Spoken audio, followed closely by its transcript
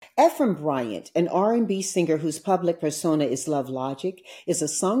Efram Bryant, an R&B singer whose public persona is LoveLogiq, is a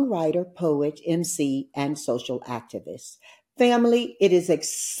songwriter, poet, MC, and social activist. Family, it is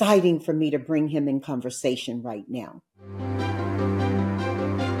exciting for me to bring him in conversation right now.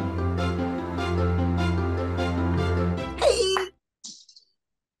 Hey!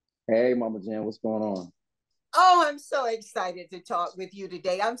 Hey, Mama Jan, what's going on? Oh, I'm so excited to talk with you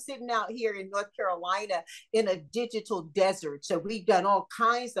today. I'm sitting out here in North Carolina in a digital desert. So we've done all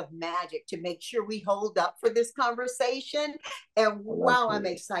kinds of magic to make sure we hold up for this conversation. And wow, I'm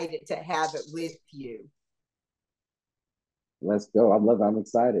excited to have it with you. Let's go. I'm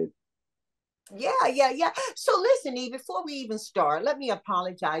excited. Yeah. So listen, E, before we even start, let me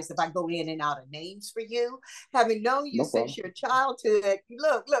apologize if I go in and out of names for you. Having known you since your childhood,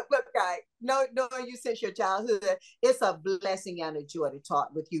 look, guy, knowing you since your childhood, it's a blessing and a joy to talk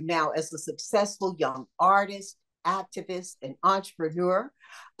with you now as a successful young artist, activist, and entrepreneur.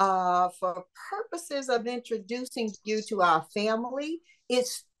 For purposes of introducing you to our family,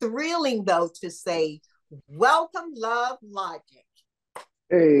 it's thrilling, though, to say, welcome, LoveLogiq.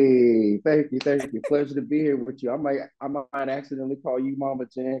 Hey, thank you. Pleasure to be here with you. I might accidentally call you Mama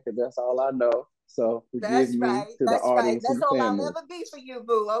Jan because that's all I know. So forgive me to the audience and the family. That's all I'll ever be for you,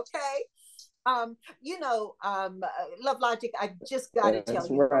 boo. Okay. LoveLogiq, I just got to tell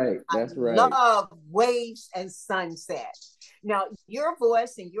you, I love waves and sunset. Now, your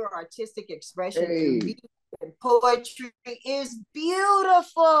voice and your artistic expression through music and poetry is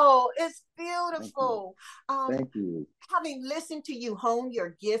beautiful. It's beautiful. Thank you. Having listened to you hone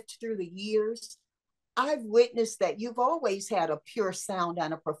your gift through the years, I've witnessed that you've always had a pure sound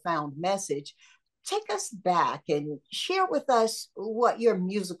and a profound message. Take us back and share with us what your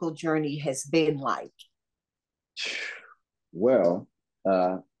musical journey has been like. Well,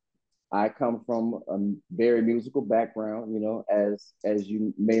 I come from a very musical background, as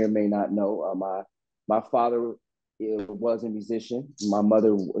you may or may not know. My father was a musician. My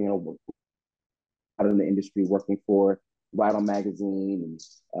mother, out in the industry working for Vital magazine,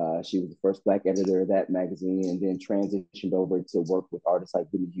 and she was the first Black editor of that magazine, and then transitioned over to work with artists like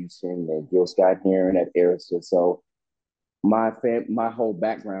Whitney Houston and Gil Scot Heron at Arista. So my whole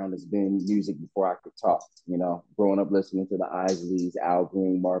background has been music before I could talk. Growing up listening to the Isleys, Al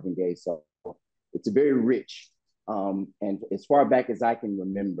Green, Marvin Gaye. So it's very rich, and as far back as I can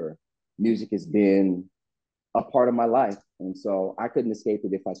remember, music has been a part of my life, and so I couldn't escape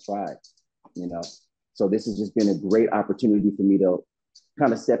it if I tried. So this has just been a great opportunity for me to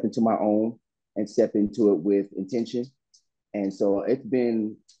kind of step into my own and step into it with intention. And so it's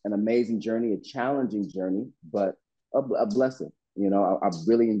been an amazing journey, a challenging journey, but a blessing. I've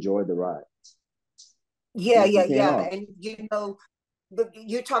really enjoyed the ride. Yeah. And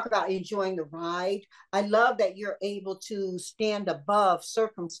you talk about enjoying the ride. I love that you're able to stand above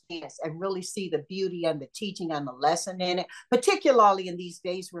circumstance and really see the beauty and the teaching and the lesson in it, particularly in these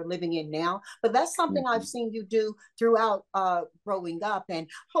days we're living in now. But that's something I've seen you do throughout growing up. And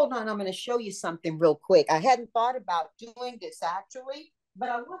hold on, I'm going to show you something real quick. I hadn't thought about doing this actually, but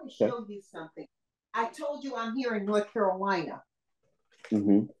I want to show you something. I told you I'm here in North Carolina.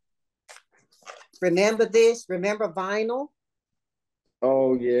 Remember this? Remember vinyl?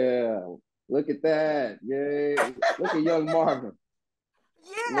 Oh, yeah. Look at that. Yeah. Look at young Marvin.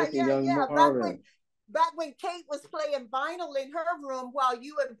 Marvin. Back when Kate was playing vinyl in her room while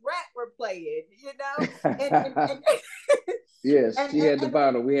you and Brett were playing, Yes, she had the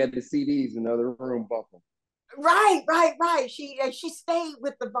vinyl. We had the CDs in the other room bumping. Right. She stayed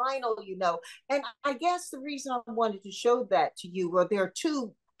with the vinyl, And I guess the reason I wanted to show that to you, well, there are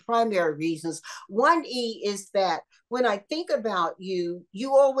two primary reasons. One, E, is that when I think about you,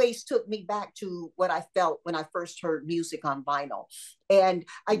 you always took me back to what I felt when I first heard music on vinyl. And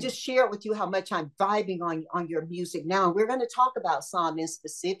I just share with you how much I'm vibing on your music now. And we're going to talk about some in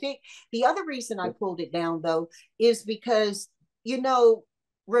specific. The other reason I pulled it down, though, is because,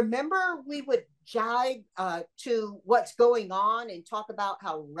 remember we would jive to what's going on and talk about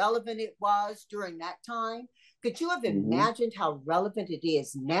how relevant it was during that time. Could you have imagined how relevant it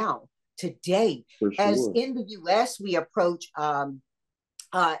is now, today, as in the U.S. we approach an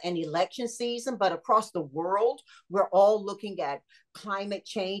election season, but across the world, we're all looking at climate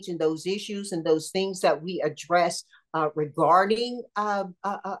change and those issues and those things that we address regarding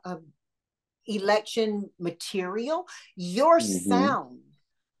election material. Your sound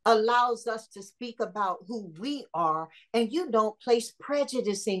allows us to speak about who we are, and you don't place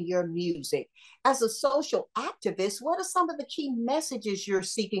prejudice in your music. As a social activist, what are some of the key messages you're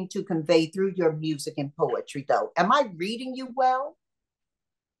seeking to convey through your music and poetry, though? Am I reading you well?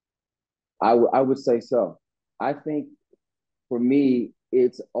 I would say so. I think for me,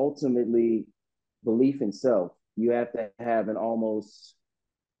 it's ultimately belief in self. You have to have an almost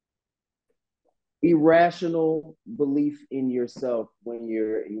irrational belief in yourself when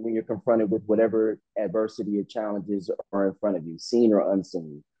you're confronted with whatever adversity or challenges are in front of you, seen or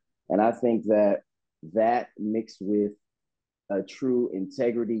unseen. And I think that that mixed with a true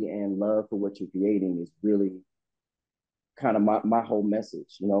integrity and love for what you're creating is really kind of my whole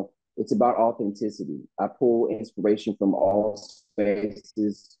message. You know, it's about authenticity. I pull inspiration from all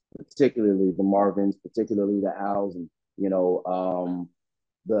spaces, particularly the Marvins, particularly the Owls, and you know,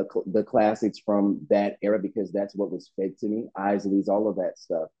 the classics from that era, because that's what was fed to me. Isleys, all of that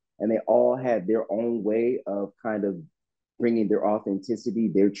stuff, and they all had their own way of kind of bringing their authenticity,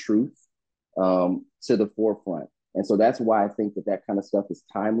 their truth, to the forefront. And so that's why I think that that kind of stuff is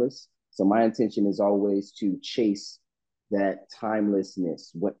timeless. So my intention is always to chase that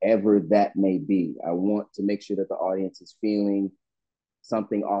timelessness, whatever that may be. I want to make sure that the audience is feeling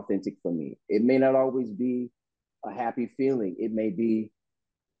something authentic for me. It may not always be a happy feeling. It may be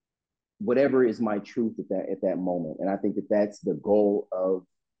whatever is my truth at that moment. And I think that that's the goal of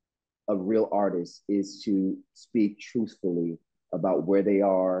a real artist, is to speak truthfully about where they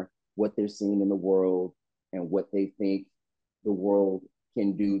are, what they're seeing in the world, and what they think the world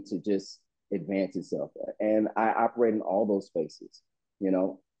can do to just advance itself. And I operate in all those spaces. You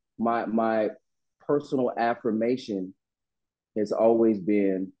know, my personal affirmation has always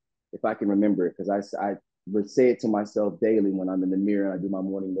been, if I can remember it, because I would say it to myself daily when I'm in the mirror and I do my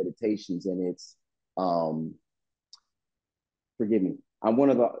morning meditations, and it's forgive me, I'm one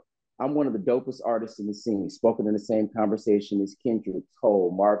of the dopest artists in the scene, spoken in the same conversation as Kendrick,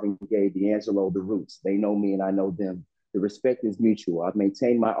 Cole, Marvin Gaye, D'Angelo, The Roots. They know me and I know them. The respect is mutual. I've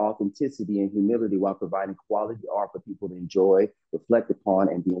maintained my authenticity and humility while providing quality art for people to enjoy, reflect upon,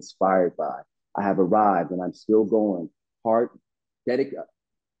 and be inspired by. I have arrived and I'm still going. Hard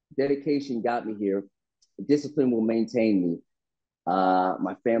dedication got me here. Discipline will maintain me.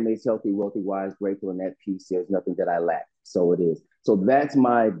 My family is healthy, wealthy, wise, grateful, and at peace. There's nothing that I lack. So it is. So that's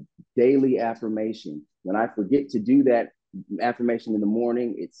my daily affirmation. When I forget to do that affirmation in the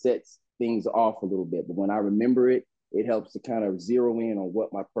morning, it sets things off a little bit. But when I remember it, it helps to kind of zero in on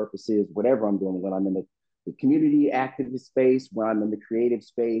what my purpose is, whatever I'm doing, when I'm in the community activist space, when I'm in the creative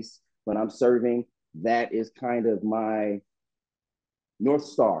space, when I'm serving. That is kind of my North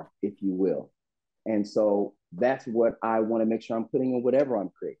Star, if you will. And so that's what I want to make sure I'm putting in whatever I'm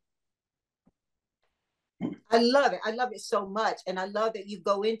creating. I love it. I love it so much. And I love that you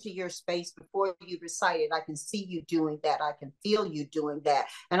go into your space before you recite it. I can see you doing that. I can feel you doing that.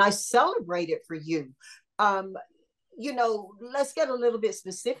 And I celebrate it for you. Um, you know, let's get a little bit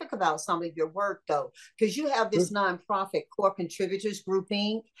specific about some of your work, though, because you have this nonprofit Core Contributors Group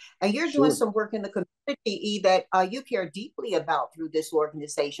Inc., and you're doing some work in the community that you care deeply about through this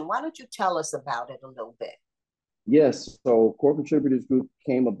organization. Why don't you tell us about it a little bit? Yes, so Core Contributors Group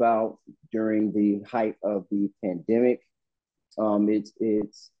came about during the height of the pandemic.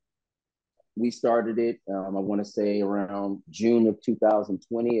 We started it, I want to say around June of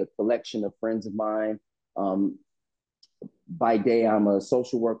 2020, a collection of friends of mine. By day, I'm a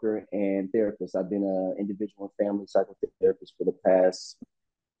social worker and therapist. I've been an individual and family psychotherapist for the past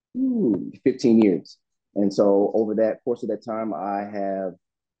 15 years. And so over that course of that time, I have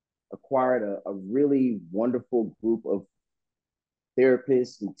acquired a really wonderful group of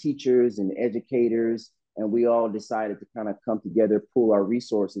therapists and teachers and educators. And we all decided to kind of come together, pool our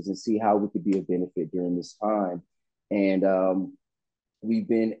resources, and see how we could be of benefit during this time. And we've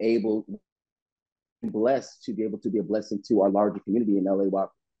been blessed to be able to be a blessing to our larger community in LA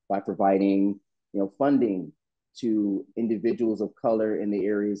by providing, funding to individuals of color in the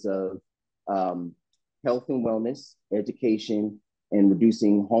areas of health and wellness, education, and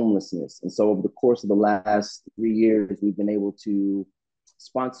reducing homelessness. And so over the course of the last 3 years, we've been able to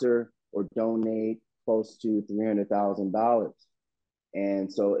sponsor or donate close to $300,000.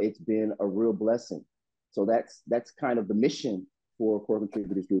 And so it's been a real blessing. So that's kind of the mission for Core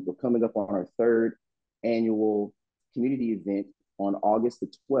Contributors Group. We're coming up on our third annual community event on August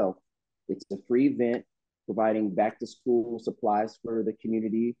the 12th. It's a free event providing back to school supplies for the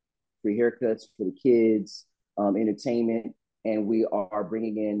community, free haircuts for the kids, entertainment, and we are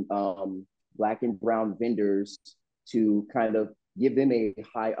bringing in Black and brown vendors to kind of give them a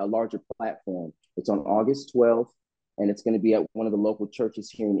larger platform. It's on August 12th, and it's going to be at one of the local churches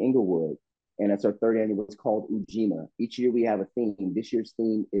here in Inglewood. And it's our third annual. It's called Ujima. Each year we have a theme. This year's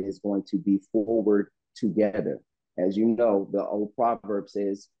theme is going to be Forward Together. As you know, the old proverb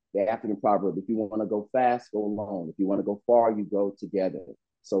says, the African proverb, if you want to go fast, go alone. If you want to go far, you go together.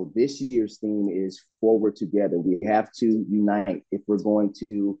 So this year's theme is Forward Together. We have to unite if we're going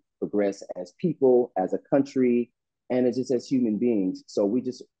to progress as people, as a country, and as just as human beings. So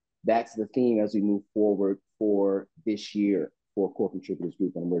that's the theme as we move forward for this year for Core Contributors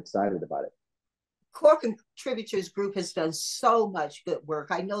Group, and we're excited about it. Core Contributors Group has done so much good work.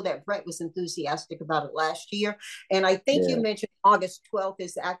 I know that Brett was enthusiastic about it last year. And I think you mentioned August 12th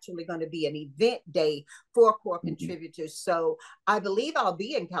is actually going to be an event day for Core Contributors. So I believe I'll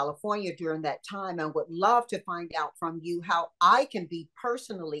be in California during that time and would love to find out from you how I can be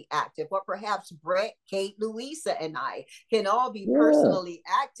personally active, or perhaps Brett, Kate, Louisa, and I can all be personally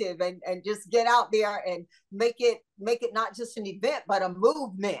active and just get out there and make it not just an event, but a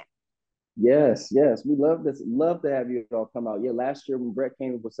movement. Yes, we love this. Love to have you all come out. Yeah, last year when Brett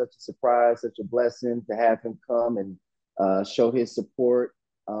came, it was such a surprise, such a blessing to have him come and show his support.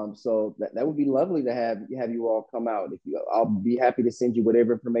 So that would be lovely to have you all come out. I'll be happy to send you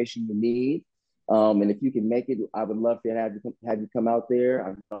whatever information you need. And if you can make it, I would love to have you come out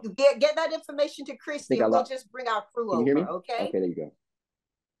there. Get that information to Christy, and we'll just bring our crew over. Okay. Okay, there you go.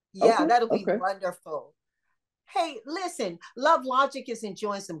 Yeah, that'll be wonderful. Hey, listen, LoveLogiq is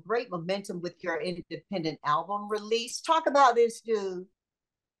enjoying some great momentum with your independent album release. Talk about this, dude.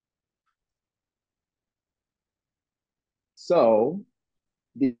 So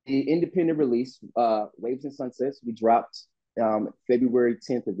the independent release, Waves and Sunsets, we dropped February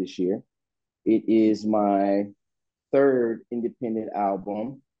 10th of this year. It is my third independent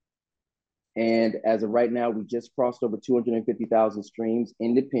album. And as of right now, we just crossed over 250,000 streams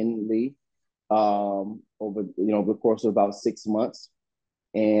independently. Over the course of about 6 months,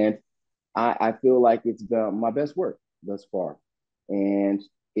 and I feel like it's been my best work thus far, and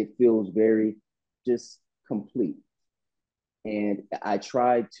it feels very just complete. And I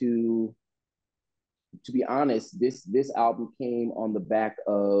tried to be honest, this album came on the back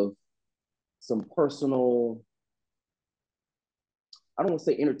of some personal, I don't want to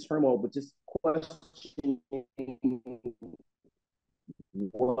say inner turmoil, but just questioning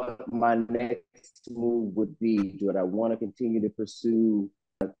what my next move would be. Would I want to continue to pursue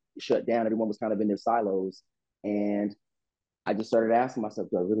shut down? Everyone was kind of in their silos. And I just started asking myself,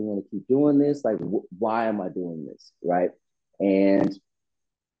 do I really want to keep doing this? Like, why am I doing this? Right. And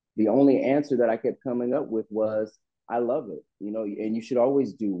the only answer that I kept coming up with was, I love it, and you should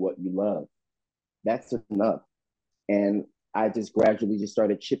always do what you love. That's enough. And I just gradually just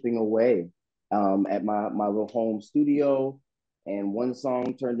started chipping away at my little home studio. And one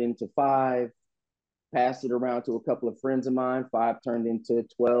song turned into 5, passed it around to a couple of friends of mine. 5 turned into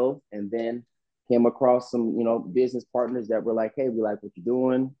 12, and then came across some, business partners that were like, hey, we like what you're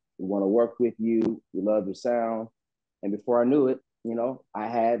doing. We want to work with you. We love your sound. And before I knew it, I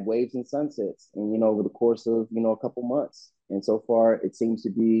had Waves and Sunsets, and, over the course of, a couple months. And so far it seems to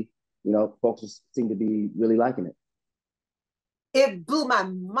be, folks seem to be really liking it. It blew my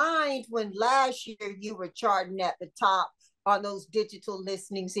mind when last year you were charting at the top on those digital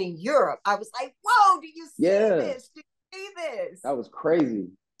listenings in Europe. I was like, whoa, do you see this? Do you see this? That was crazy.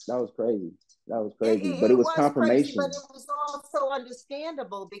 But it was confirmation. Crazy, but it was also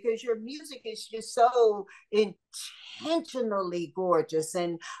understandable because your music is just so intentionally gorgeous.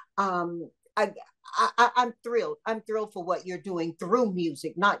 And I'm thrilled. I'm thrilled for what you're doing through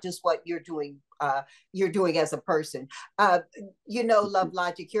music, not just what you're doing as a person.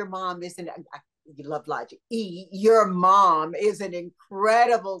 LoveLogiq, your mom isn't LoveLogiq. Your mom is an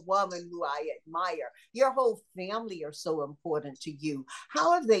incredible woman who I admire. Your whole family are so important to you.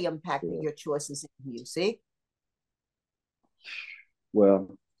 How have they impacted your choices in music?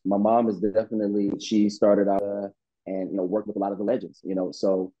 Well, my mom is definitely, she started out and worked with a lot of the legends,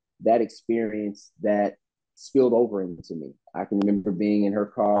 so that experience that spilled over into me. I can remember being in her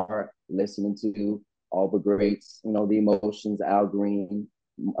car, listening to all the greats, the Emotions, Al Green,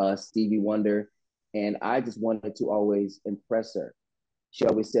 Stevie Wonder, and I just wanted to always impress her. She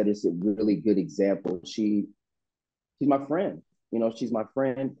always said it's a really good example. She's my friend, she's my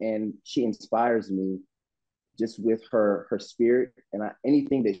friend, and she inspires me just with her spirit, and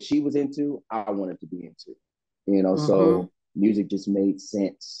anything that she was into, I wanted to be into, So music just made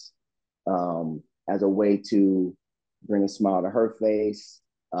sense as a way to bring a smile to her face,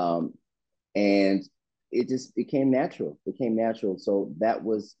 and it came natural. So that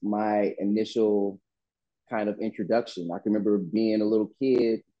was my initial kind of introduction. I can remember being a little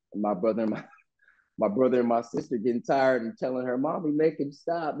kid, and my brother and my sister getting tired and telling her, "Mommy, make him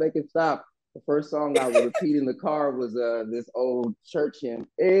stop. The first song I would repeat in the car was this old church hymn,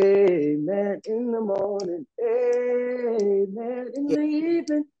 "Amen in the morning, amen in the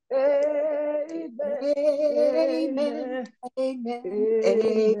evening, Amen. Amen. Amen.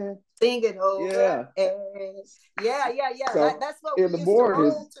 Amen. Sing it over. Yeah. Yeah. So That's what in we the used to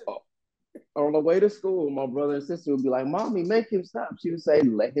mornings, roll to. on the way to school, my brother and sister would be like, "Mommy, make him stop." She would say,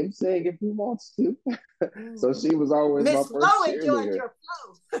 "Let him sing if he wants to." So she was always my Miss first Lowe enjoyed cheerleader. your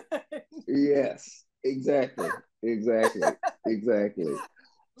flow. Yes, exactly.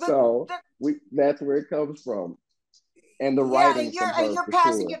 But So that's where it comes from, and the yeah, writing from and her you're for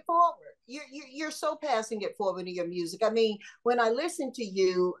passing sure. it forward. You're so passing it forward in your music. I mean, when I listen to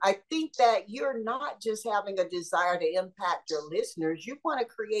you, I think that you're not just having a desire to impact your listeners. You want to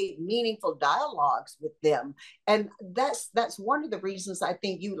create meaningful dialogues with them, and that's one of the reasons I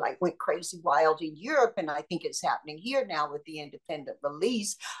think you like went crazy wild in Europe, and I think it's happening here now with the independent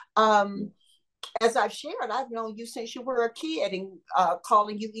release. As I've shared, I've known you since you were a kid, and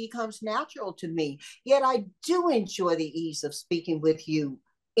calling you E comes natural to me. Yet I do enjoy the ease of speaking with you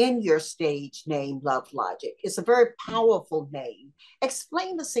in your stage name, LoveLogiq. It's a very powerful name.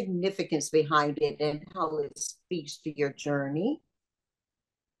 Explain the significance behind it and how it speaks to your journey.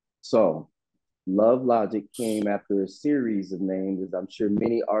 So LoveLogiq came after a series of names, as I'm sure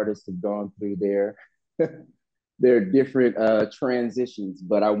many artists have gone through their different transitions.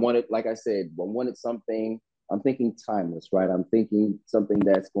 But I wanted, like I said, I wanted something, I'm thinking timeless, right? I'm thinking something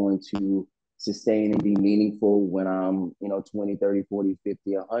that's going to sustain and be meaningful when I'm, 20, 30, 40,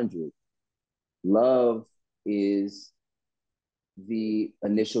 50, 100. Love is the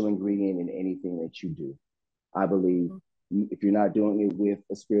initial ingredient in anything that you do. I believe if you're not doing it with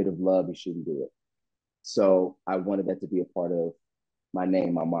a spirit of love, you shouldn't do it. So I wanted that to be a part of my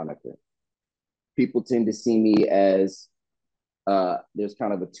name, my moniker. People tend to see me as there's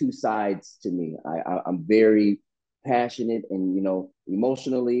kind of a two sides to me. I'm very passionate and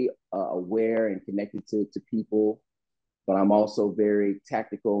emotionally aware and connected to people, but I'm also very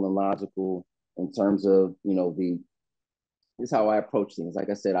tactical and logical in terms of this is how I approach things. Like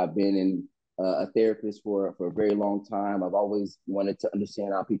I said, I've been in a therapist for a very long time. I've always wanted to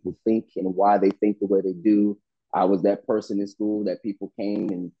understand how people think and why they think the way they do. I was that person in school that people came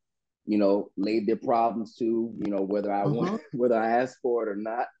and laid their problems to, whether I want, whether I asked for it or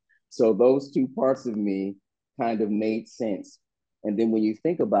not. So those two parts of me kind of made sense. And then when you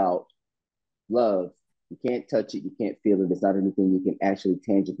think about love, you can't touch it, you can't feel it. It's not anything you can actually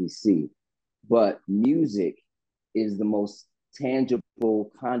tangibly see. But music is the most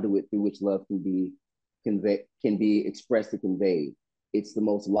tangible conduit through which love can be expressed and conveyed. It's the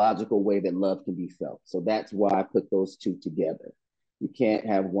most logical way that love can be felt. So that's why I put those two together. You can't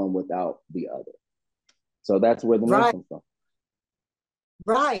have one without the other. So that's where the name Right. comes from.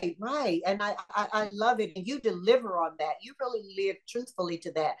 Right. And I love it. And you deliver on that. You really live truthfully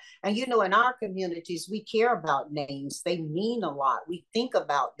to that. And in our communities, we care about names. They mean a lot. We think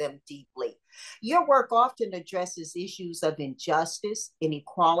about them deeply. Your work often addresses issues of injustice,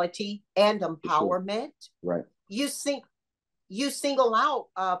 inequality, and empowerment. Sure. Right. You single out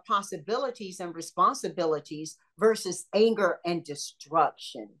possibilities and responsibilities versus anger and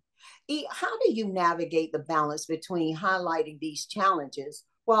destruction. How do you navigate the balance between highlighting these challenges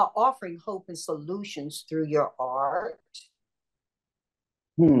while offering hope and solutions through your art?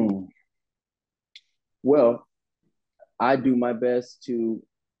 Well, I do my best to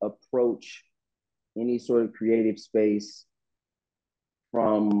approach any sort of creative space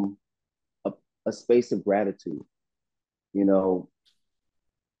from a space of gratitude. You know,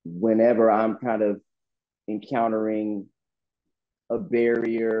 whenever I'm kind of encountering a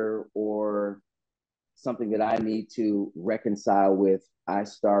barrier or something that I need to reconcile with, I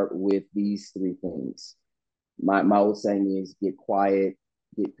start with these three things. My old saying is get quiet,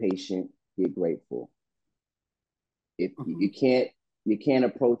 get patient, get grateful. If you can't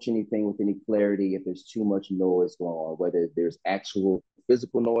approach anything with any clarity if there's too much noise going on, whether there's actual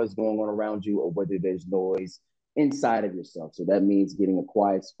physical noise going on around you or whether there's noise inside of yourself. So that means getting a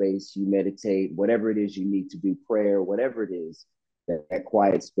quiet space, you meditate, whatever it is you need to do, prayer, whatever it is, that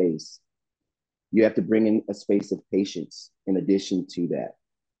quiet space. You have to bring in a space of patience in addition to that.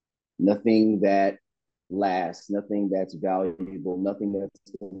 Nothing that lasts, nothing that's valuable, nothing that's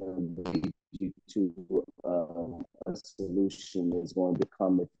going to lead you to a solution is going to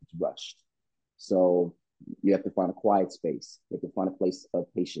come if it's rushed. So you have to find a quiet space. You have to find a place of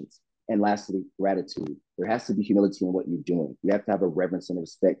patience. And lastly, gratitude. There has to be humility in what you're doing. You have to have a reverence and a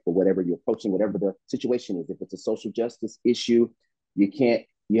respect for whatever you're approaching, whatever the situation is. If it's a social justice issue, you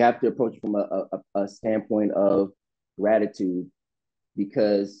have to approach it from a standpoint of gratitude,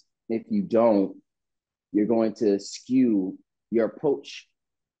 because if you don't, you're going to skew, your approach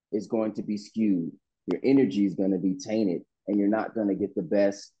is going to be skewed. Your energy is going to be tainted, and you're not going to get the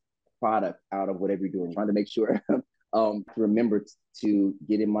best product out of whatever you're doing, trying to make sure remember to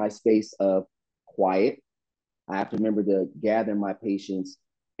get in my space of quiet. I have to remember to gather my patience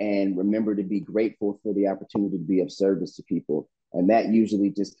and remember to be grateful for the opportunity to be of service to people. And that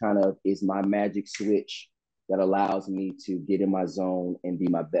usually just kind of is my magic switch that allows me to get in my zone and be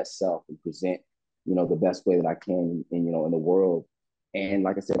my best self and present, the best way that I can in the world. And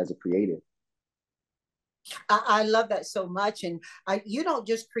like I said, as a creative. I love that so much. And you don't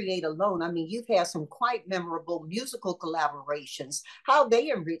just create alone. I mean, you've had some quite memorable musical collaborations. How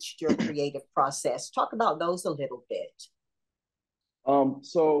they enriched your creative process. Talk about those a little bit.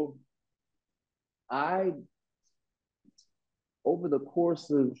 So over the course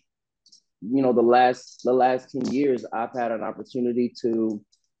of the last 10 years, I've had an opportunity to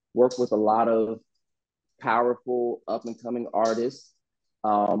work with a lot of powerful up and coming artists.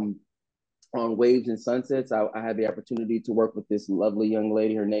 On Waves and Sunsets, I had the opportunity to work with this lovely young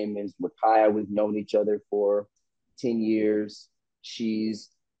lady. Her name is Makaya. We've known each other for 10 years. She's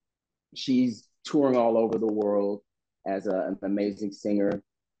touring all over the world as an amazing singer.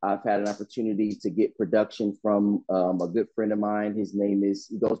 I've had an opportunity to get production from a good friend of mine. He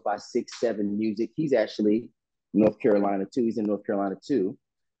goes by 6-7 Music. He's actually North Carolina too. He's in North Carolina too.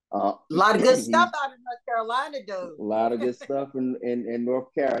 A lot of good stuff out of North Carolina, dude. A lot of good stuff in North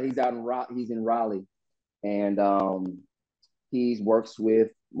Carolina. He's in Raleigh, and he works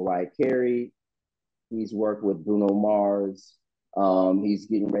with Mariah Carey. He's worked with Bruno Mars. He's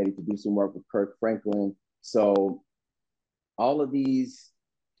getting ready to do some work with Kirk Franklin. So all of these,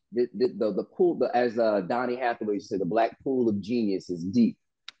 the pool, as Donny Hathaway said, the black pool of genius is deep.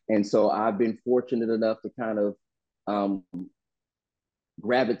 And so I've been fortunate enough to kind of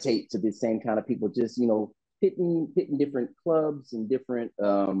gravitate to the same kind of people, just, hitting different clubs and different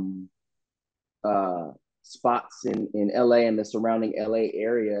spots in LA and the surrounding LA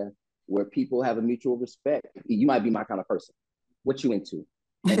area where people have a mutual respect. You might be my kind of person. What you into?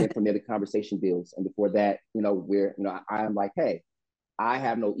 And then from there, the conversation builds. And before that, I'm like, hey, I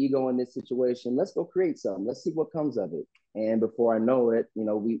have no ego in this situation. Let's go create something. Let's see what comes of it. And before I know it,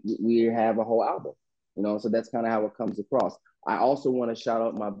 we have a whole album, so that's kind of how it comes across. I also want to shout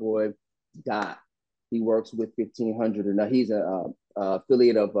out my boy, Dot. He works with 1500 or Nothing. He's a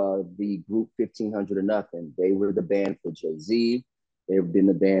affiliate of the group 1500 or Nothing. They were the band for Jay-Z. They've been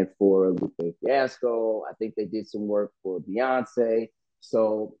the band for Lupe Fiasco. I think they did some work for Beyonce.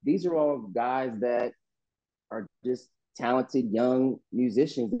 So these are all guys that are just talented young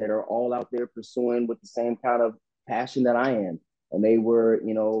musicians that are all out there pursuing with the same kind of passion that I am. And they were,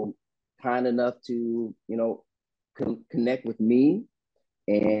 kind enough to, connect with me,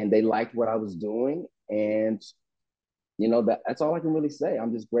 and they liked what I was doing. And, that's all I can really say.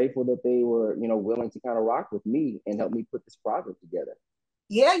 I'm just grateful that they were, willing to kind of rock with me and help me put this project together.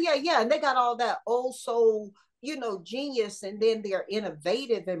 Yeah. And they got all that old soul, genius, and then they're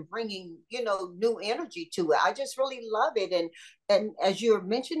innovative and bringing, new energy to it. I just really love it. And as you're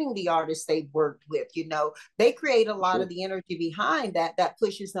mentioning the artists they worked with, they create a lot of the energy behind that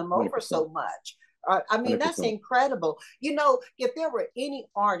pushes them over 100%. So much. I mean, 100%. That's incredible. If there were any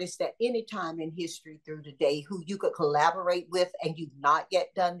artist at any time in history through today who you could collaborate with and you've not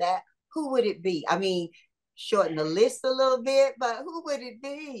yet done that, who would it be? I mean, shorten the list a little bit, but who would it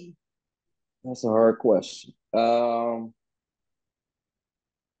be? That's a hard question. Man,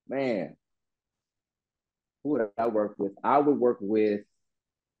 who would I work with? I would work with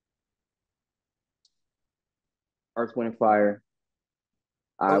Earth, Wind, and Fire.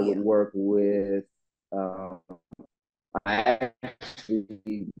 I would work with, I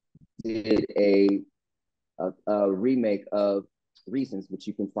actually did a remake of Reasons, which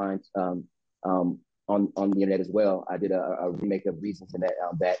you can find on the internet as well. I did a remake of Reasons, and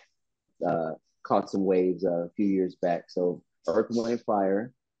that caught some waves a few years back. So Earth, Wind, and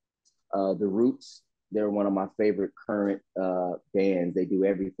Fire, The Roots, they're one of my favorite current bands. They do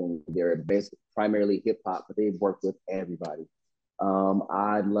everything. They're basically primarily hip hop, but they've worked with everybody.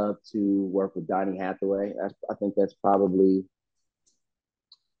 I'd love to work with Donny Hathaway. I think that's probably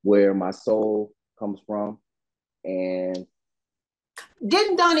where my soul comes from. And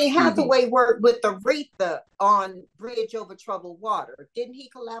didn't Donny Hathaway work with Aretha on Bridge Over Troubled Water? Didn't he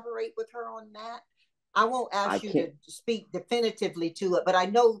collaborate with her on that? I won't ask you to speak definitively to it, but I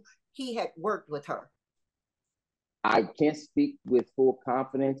know he had worked with her. I can't speak with full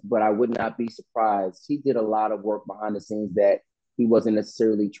confidence, but I would not be surprised. He did a lot of work behind the scenes that he wasn't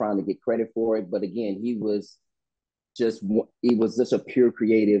necessarily trying to get credit for it. But again, he was just a pure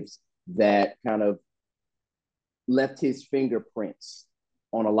creative that kind of left his fingerprints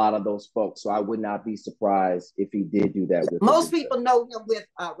on a lot of those folks. So I would not be surprised if he did do that with Most people know him with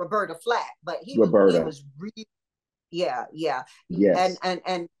Roberta Flack, but he Roberta. was really, yeah, yeah. Yes.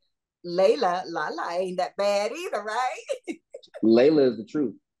 And Layla, Lala ain't that bad either, right? Layla is the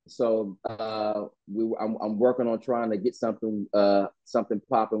truth. So I'm working on trying to get something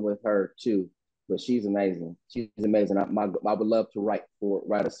popping with her too. But she's amazing. She's amazing. I would love to write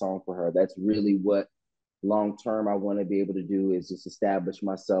a song for her. That's really what long term I want to be able to do, is just establish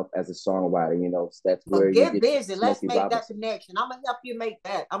myself as a songwriter. You know, so that's where Well, get busy. Let's make that Robinson. connection. I'm gonna help you make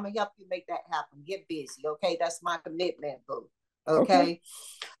that. I'm gonna help you make that happen. Get busy, okay? That's my commitment, boo. Okay.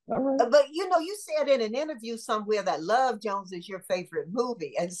 All right. But you know, you said in an interview somewhere that Love Jones is your favorite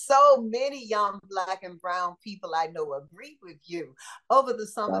movie, and so many young Black and brown people I know agree with you. Over the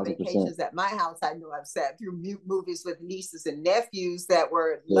summer 1,000%. vacations at my house, I know I've sat through movies with nieces and nephews that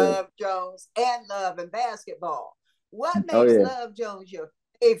were Yeah. Love Jones and Love and Basketball. What makes Love Jones your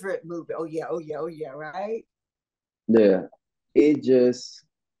favorite movie? Oh yeah, oh yeah, oh yeah, right? Yeah. It just,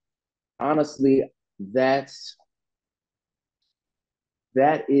 honestly, that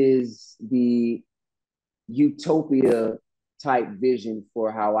is the utopia type vision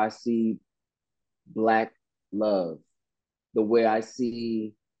for how I see Black love. The way I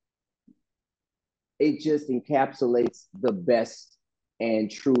see it just encapsulates the best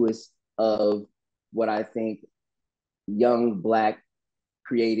and truest of what I think young Black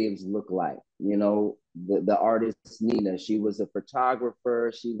creatives look like. You know, the artist Nina, she was a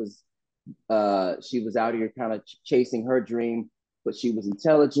photographer. She was out here kind of chasing her dream, but she was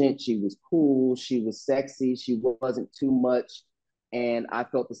intelligent. She was cool. She was sexy. She wasn't too much. And I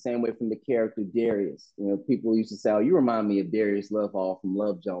felt the same way from the character Darius. You know, people used to say, "Oh, you remind me of Darius Lovehall from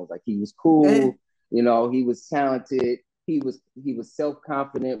Love Jones." Like, he was cool. You know, he was talented. He was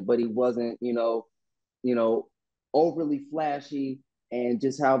self-confident, but he wasn't, overly flashy. And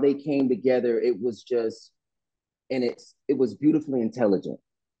just how they came together, it was just, and it was beautifully intelligent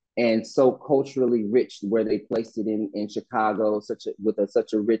and so culturally rich, where they placed it in Chicago, such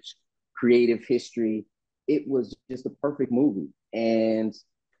a rich creative history. It was just a perfect movie, and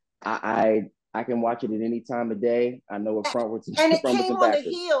I can watch it at any time of day. I know it frontwards and it frontwards came and on the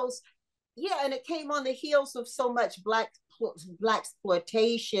backwards. heels. Yeah, and it came on the heels of so much black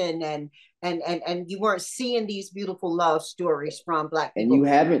exploitation, and you weren't seeing these beautiful love stories from Black And people. you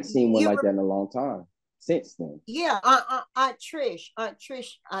haven't seen one like that in a long time since then. Yeah, Aunt Trish,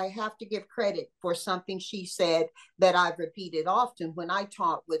 I have to give credit for something she said that I've repeated often when I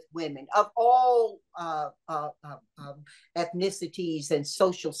talk with women of all ethnicities and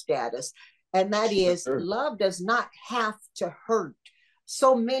social status, and that is, love does not have to hurt.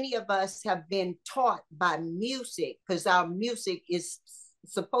 So many of us have been taught by music, because our music is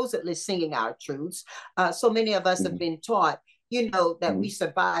supposedly singing our truths. So many of us have been taught, that we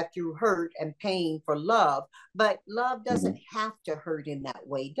survive through hurt and pain for love, but love doesn't have to hurt in that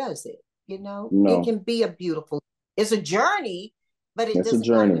way, does it? No. It can be a beautiful, it's a journey, but it doesn't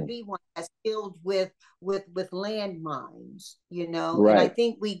have to be one that's filled with landmines, Right. And I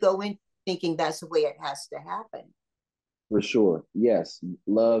think we go in thinking that's the way it has to happen. For sure. Yes.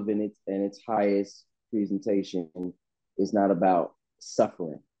 Love in its highest presentation is not about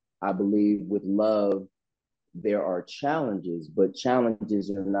suffering. I believe with love, there are challenges, but challenges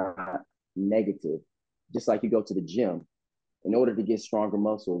are not negative. Just like you go to the gym, in order to get stronger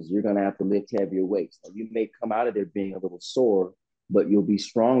muscles, you're going to have to lift heavier weights. You may come out of there being a little sore, but you'll be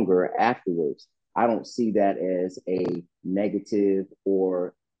stronger afterwards. I don't see that as a negative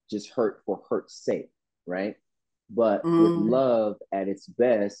or just hurt for hurt's sake, right? But with love at its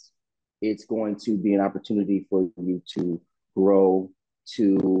best, it's going to be an opportunity for you to grow,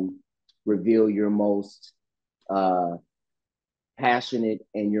 to reveal your most passionate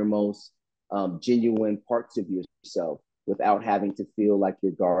and your most genuine parts of yourself without having to feel like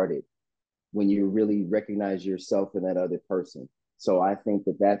you're guarded, when you really recognize yourself in that other person. So I think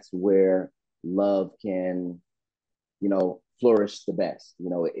that that's where love can, flourish the best.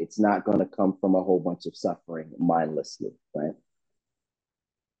 It's not going to come from a whole bunch of suffering mindlessly, right?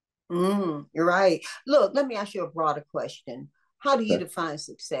 You're right. Look, let me ask you a broader question. How do you define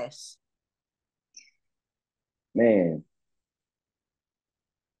success? Man,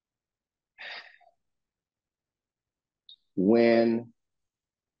 when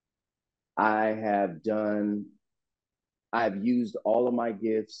I've used all of my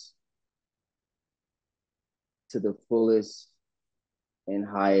gifts to the fullest and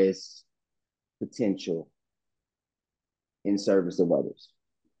highest potential in service of others.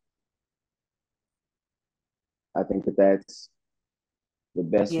 I think that that's the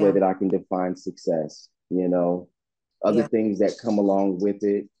best way that I can define success. other Yeah. things that come along with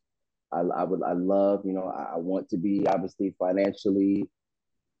it. I love, you know, I want to be obviously financially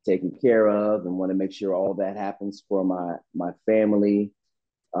taken care of and want to make sure all that happens for my family.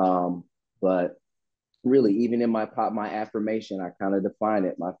 But really, even in my affirmation, I kind of define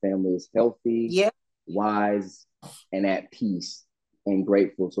it. My family is healthy, Yeah. wise, and at peace and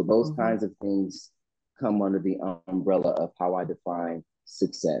grateful. So those Mm-hmm. kinds of things come under the umbrella of how I define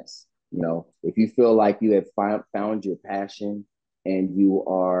success. You know, if you feel like you have found your passion and you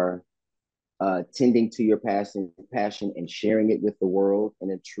are tending to your passion and sharing it with the world in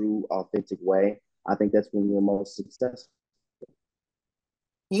a true, authentic way, I think that's when you're most successful.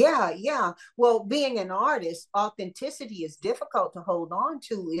 Yeah, yeah. Well, being an artist, authenticity is difficult to hold on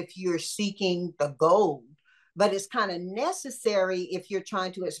to if you're seeking the gold, but it's kind of necessary if you're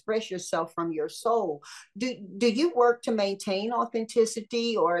trying to express yourself from your soul. Do you work to maintain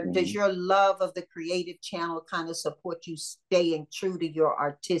authenticity, or does Mm-hmm. your love of the creative channel kind of support you staying true to your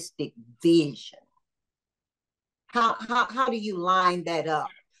artistic vision? How do you line that up?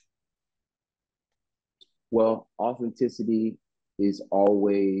 Well, authenticity is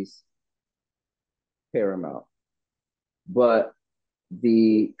always paramount, but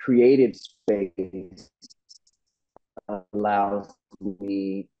the creative space allows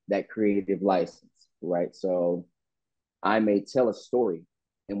me that creative license, right? So I may tell a story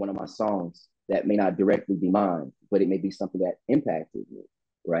in one of my songs that may not directly be mine, but it may be something that impacted me,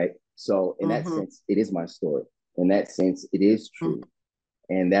 right? So in that Mm-hmm. sense, it is my story. In that sense, it is true.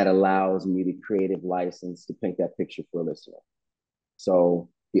 And that allows me the creative license to paint that picture for a listener. So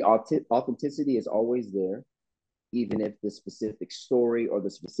the authenticity is always there, even if the specific story or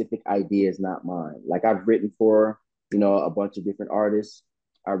the specific idea is not mine. Like I've written for, you know, a bunch of different artists.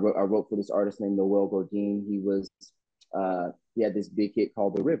 I wrote for this artist named Noel Gourdin. He had this big hit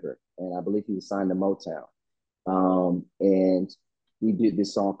called The River, and I believe he was signed to Motown. And we did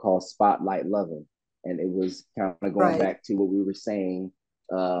this song called Spotlight Loving, and it was kind of going Right. back to what we were saying,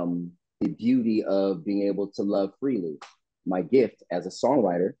 the beauty of being able to love freely. My gift as a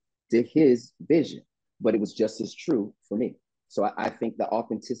songwriter to his vision, but it was just as true for me. So I think the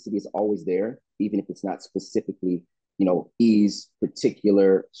authenticity is always there, even if it's not specifically, you know, E's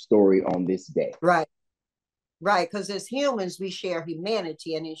particular story on this day. Right. Right, because as humans, we share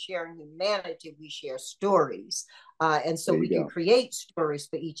humanity, and in sharing humanity, we share stories. And so There we you can go. create stories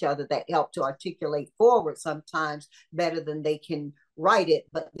for each other that help to articulate forward sometimes better than they can write it,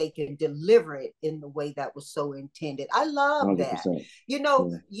 but they can deliver it in the way that was so intended. I love that. 100%. You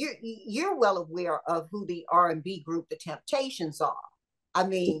know, Yeah. you're well aware of who the R&B group The Temptations are. I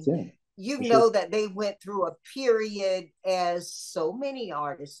mean, Yeah, you for sure. know that they went through a period, as so many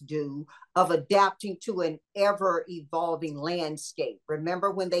artists do, of adapting to an ever evolving landscape.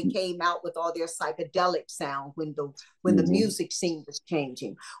 Remember when they came out with all their psychedelic sound when the Mm-hmm. music scene was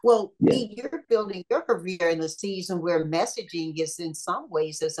changing? Well, Yeah. you're building your career in a season where messaging is in some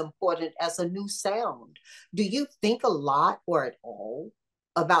ways as important as a new sound. Do you think a lot or at all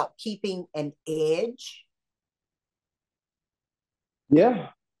about keeping an edge? Yeah.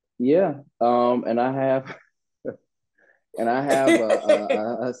 Yeah. And I have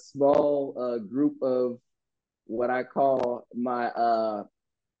a small group of what I call my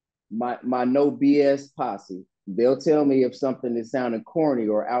no BS posse. They'll tell me if something is sounding corny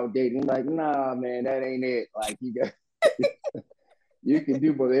or outdated. I'm like, nah, man, that ain't it. Like you can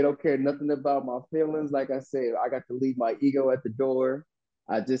do, but they don't care nothing about my feelings. Like I said, I got to leave my ego at the door.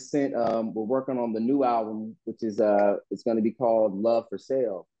 I just sent. We're working on the new album, which is it's going to be called Love for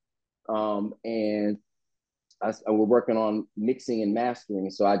Sale. And we're working on mixing and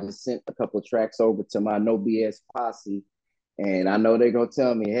mastering. So I just sent a couple of tracks over to my No BS posse, and I know they're gonna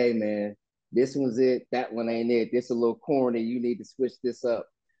tell me, "Hey, man, this one's it. That one ain't it. This a little corny. You need to switch this up."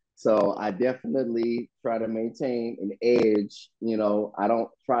 So I definitely try to maintain an edge. You know, I don't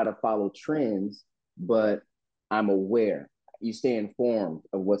try to follow trends, but I'm aware. You stay informed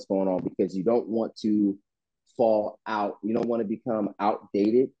of what's going on because you don't want to fall out. You don't want to become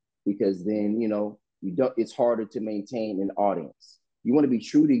outdated because then, you know, you don't, it's harder to maintain an audience. You want to be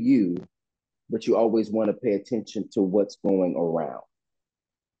true to you, but you always want to pay attention to what's going around.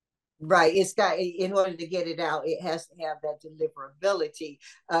 Right. It's got, in order to get it out, it has to have that deliverability.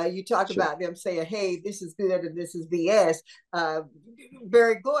 You talk Sure. about them saying, hey, this is good and this is BS. Uh,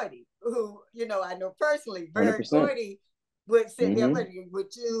 Barry Gordy, who, you know, I know personally, Barry 100%. Gordy would sit there, Mm-hmm.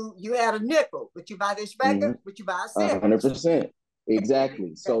 would you had a nickel, would you buy this record? Mm-hmm. Would you buy a sandwich? 100%.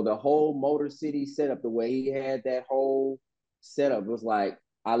 Exactly. So the whole Motor City setup, the way he had that whole setup was like,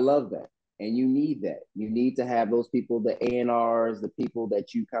 I love that. And you need that. You need to have those people, the A&Rs, the people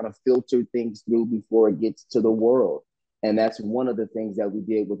that you kind of filter things through before it gets to the world. And that's one of the things that we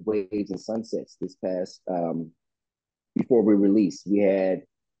did with Waves and Sunsets this past, before we released. We had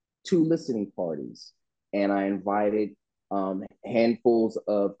 2 listening parties, and I invited handfuls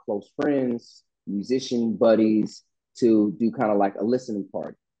of close friends, musician buddies, to do kind of like a listening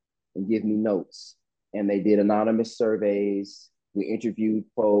party and give me notes. And they did anonymous surveys. We interviewed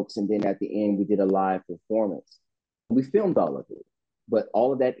folks, and then at the end, we did a live performance. We filmed all of it, but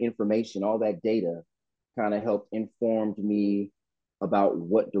all of that information, all that data kind of helped informed me about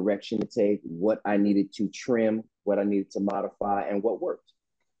what direction to take, what I needed to trim, what I needed to modify, and what worked.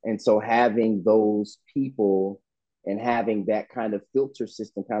 And so having those people and having that kind of filter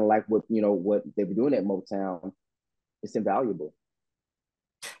system, kind of like what, you know, what they were doing at Motown, it's invaluable.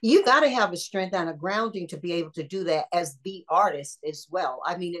 You got to have a strength and a grounding to be able to do that as the artist as well.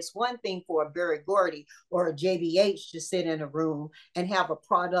 I mean, it's one thing for a Berry Gordy or a JBH to sit in a room and have a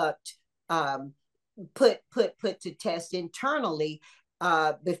product put to test internally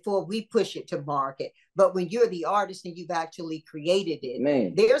before we push it to market. But when you're the artist and you've actually created it,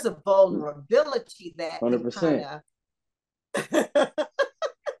 man, there's a vulnerability that 100%.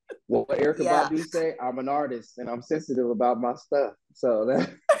 Well, what Erykah Badu say, I'm an artist and I'm sensitive about my stuff. So that,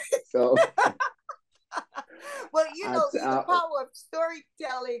 so. Well, you know, the power of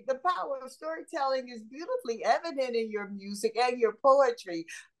storytelling is beautifully evident in your music and your poetry.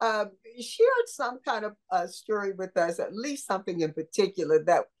 Share some kind of story with us, at least something in particular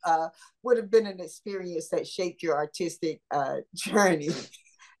that would have been an experience that shaped your artistic journey.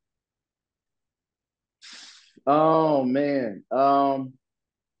 Oh, man.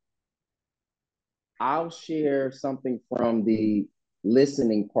 I'll share something from the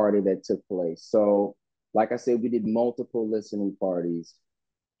listening party that took place. So, like I said, we did multiple listening parties.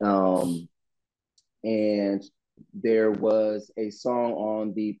 And there was a song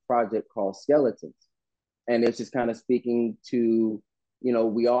on the project called Skeletons. And it's just kind of speaking to, you know,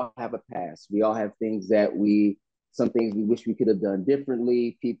 we all have a past. We all have things that some things we wish we could have done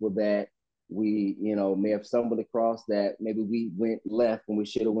differently, people that we, you know, may have stumbled across that maybe we went left when we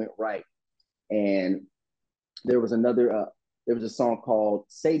should have went right. And there was a song called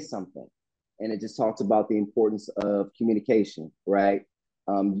Say Something. And it just talks about the importance of communication, right?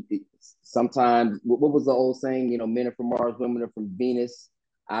 Sometimes, what was the old saying? You know, men are from Mars, women are from Venus.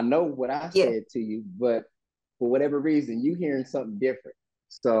 I know what I said to you, but for whatever reason, you hearing something different.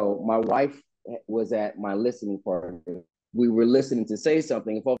 So my wife was at my listening party. We were listening to Say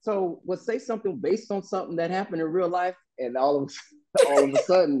Something. So was Say Something based on something that happened in real life? And all of a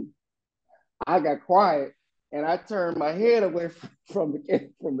sudden, I got quiet and I turned my head away from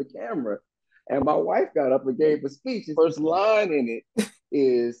the camera. And my wife got up and gave a speech. The first line in it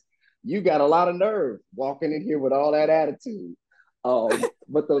is, "You got a lot of nerve walking in here with all that attitude."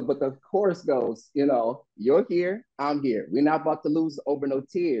 But the chorus goes, you know, "You're here, I'm here. We're not about to lose over no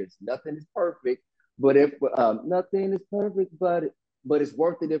tears. Nothing is perfect, but if nothing is perfect, but it's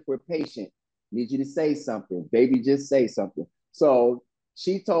worth it if we're patient. Need you to say something, baby. Just say something." So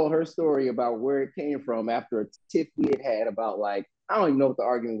she told her story about where it came from after a tiff we had about, like, I don't even know what the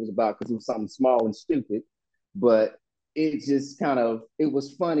argument was about because it was something small and stupid, but it just kind of, it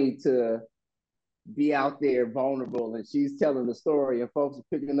was funny to be out there vulnerable and she's telling the story and folks are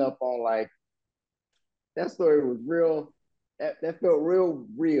picking up on, like, that story was real. That felt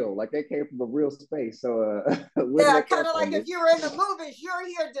real, like that came from a real space. So yeah, kind of like if you were in the movies, you're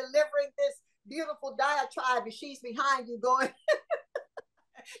here delivering this beautiful diatribe and she's behind you going,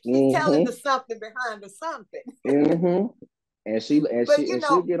 she's telling the something behind the something. And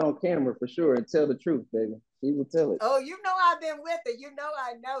she'll get on camera for sure and tell the truth, baby. She will tell it. Oh, you know I've been with her. You know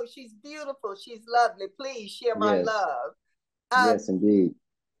I know. She's beautiful. She's lovely. Please share my love. Yes, indeed.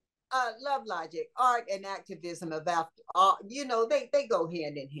 LoveLogiq, art and activism you know, they go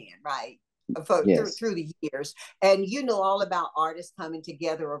hand in hand, right? Through the years. And you know all about artists coming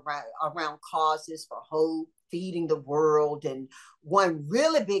together around causes for hope, feeding the world. And one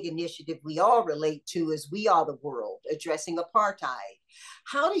really big initiative we all relate to is We Are the World, addressing apartheid.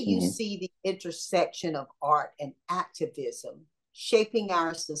 How do you see the intersection of art and activism shaping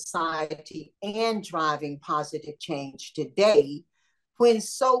our society and driving positive change today, when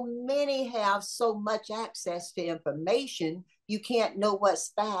so many have so much access to information, you can't know what's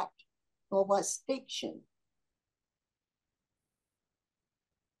fact or what's fiction?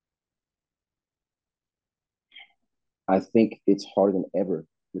 I think it's harder than ever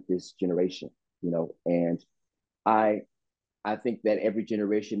with this generation, you know, and I think that every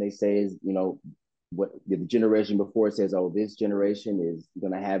generation, they say, is, you know, what the generation before says, oh, this generation is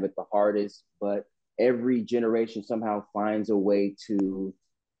going to have it the hardest, but every generation somehow finds a way to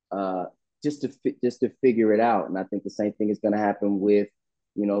just to figure it out. And I think the same thing is going to happen with,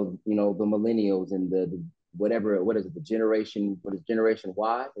 the millennials and the whatever, what is it, what is Generation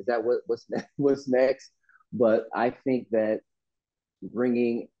Y? Is that what's next? But I think that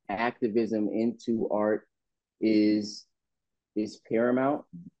bringing activism into art is paramount.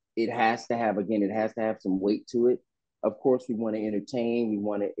 It has to have some weight to it. Of course, we want to entertain, we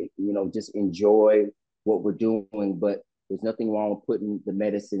want to, just enjoy what we're doing, but there's nothing wrong with putting the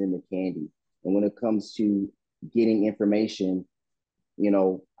medicine in the candy. And when it comes to getting information,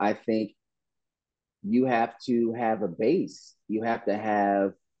 I think you have to have a base. You have to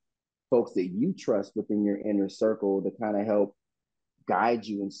have folks that you trust within your inner circle to kind of help guide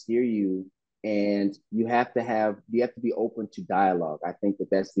you and steer you. And you have to be open to dialogue. I think that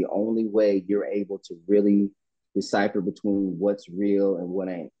that's the only way you're able to really decipher between what's real and what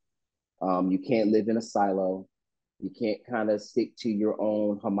ain't. You can't live in a silo. You can't kind of stick to your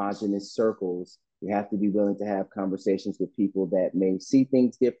own homogenous circles. You have to be willing to have conversations with people that may see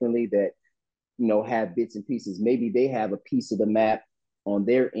things differently, that, have bits and pieces. Maybe they have a piece of the map on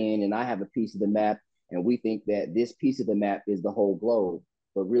their end and I have a piece of the map, and we think that this piece of the map is the whole globe,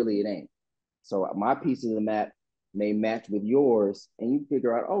 but really it ain't. So my piece of the map may match with yours, and you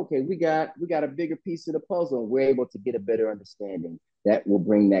figure out, okay, we got a bigger piece of the puzzle, and we're able to get a better understanding that will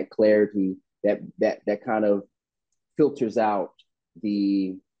bring that clarity, that kind of filters out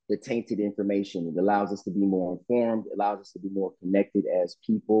the tainted information. It allows us to be more informed, it allows us to be more connected as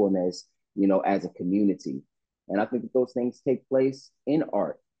people and as a community. And I think that those things take place in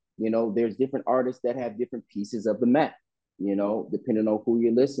art. There's different artists that have different pieces of the map, depending on who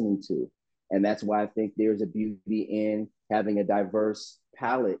you're listening to. And that's why I think there's a beauty in having a diverse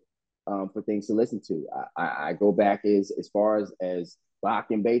palette for things to listen to. I go back as far as Bach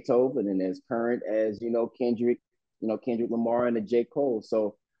and Beethoven, and as current as Kendrick Lamar and J. Cole.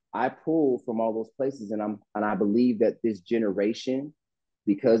 So I pull from all those places, and I believe that this generation,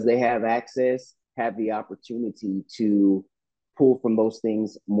 because they have access, have the opportunity to pull from those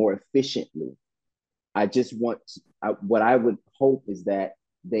things more efficiently. What I would hope is that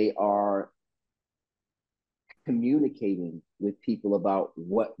they are communicating with people about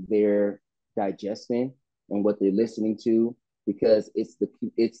what they're digesting and what they're listening to, because it's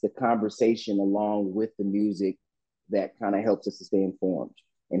the conversation along with the music that kind of helps us to stay informed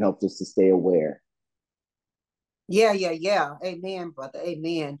and helps us to stay aware. Yeah, yeah, yeah. Amen, brother.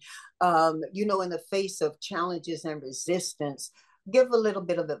 Amen. In the face of challenges and resistance, give a little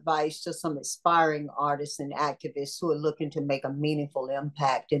bit of advice to some aspiring artists and activists who are looking to make a meaningful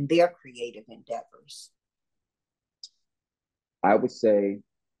impact in their creative endeavors. I would say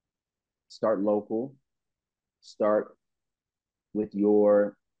start local, start with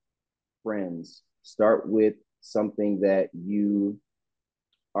your friends, start with something that you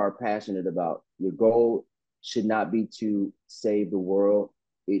are passionate about. Your goal should not be to save the world.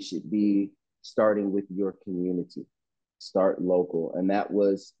 It should be starting with your community. Start local. And that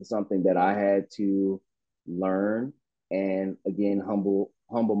was something that I had to learn and, again, humble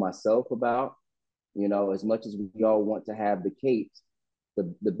myself about. As much as we all want to have the capes,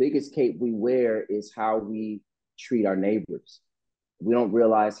 the biggest cape we wear is how we treat our neighbors. We don't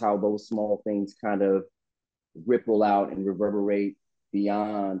realize how those small things kind of ripple out and reverberate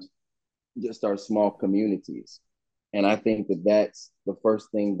beyond just our small communities. And I think that that's the first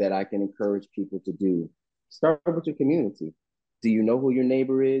thing that I can encourage people to do. Start with your community. Do you know who your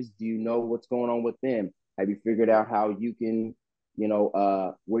neighbor is? Do you know what's going on with them? Have you figured out how you can,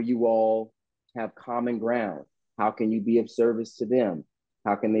 where you all have common ground? How can you be of service to them?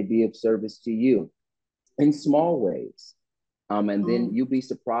 How can they be of service to you in small ways? And then you'll be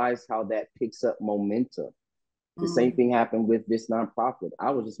surprised how that picks up momentum. The same thing happened with this nonprofit.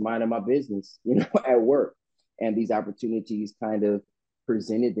 I was just minding my business, at work. And these opportunities kind of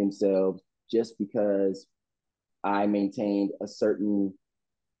presented themselves just because I maintained a certain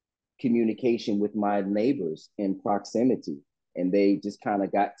communication with my neighbors in proximity. And they just kind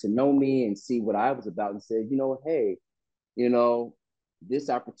of got to know me and see what I was about and said, hey, this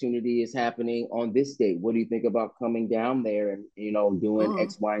opportunity is happening on this date. What do you think about coming down there and, doing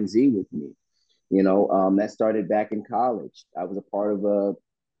X, Y, and Z with me? That started back in college. I was a part of a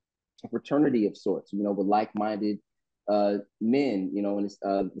fraternity of sorts, with like-minded men, and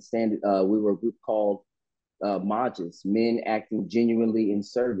the standard, we were a group called Majas, men acting genuinely in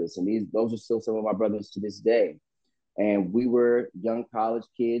service. And those are still some of my brothers to this day. And we were young college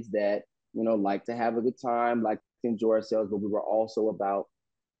kids that, like to have a good time, like to enjoy ourselves, but we were also about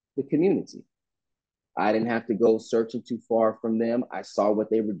the community. I didn't have to go searching too far from them. I saw what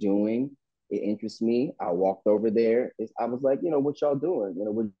they were doing. It interests me. I walked over there. I was like, what y'all doing?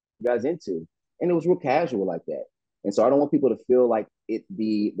 We're guys into? And it was real casual like that. And so I don't want people to feel like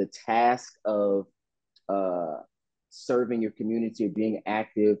the task of uh, serving your community or being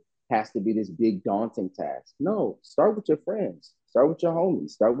active has to be this big daunting task. No, start with your friends, start with your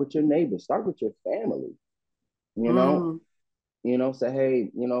homies, start with your neighbors, start with your family. You know, say, hey,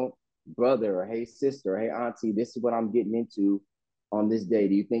 brother, or hey, sister, or hey, auntie, this is what I'm getting into on this day.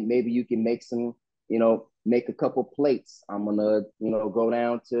 Do you think maybe you can make some, make a couple plates? I'm gonna, go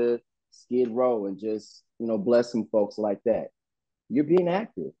down to Skid Row and just, bless some folks like that. You're being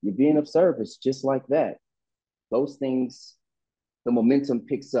active, you're being of service, just like that. Those things, the momentum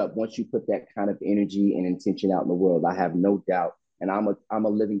picks up once you put that kind of energy and intention out in the world. I have no doubt, and I'm a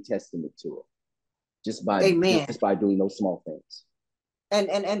living testament to it. Amen. Just by doing those small things.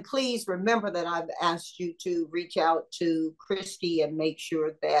 And please remember that I've asked you to reach out to Christy and make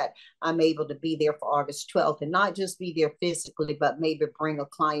sure that I'm able to be there for August 12th, and not just be there physically, but maybe bring a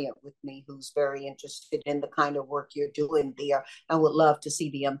client with me who's very interested in the kind of work you're doing there and would love to see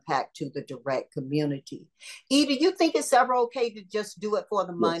the impact to the direct community. E, do you think it's ever okay to just do it for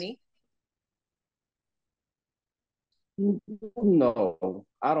the money? No,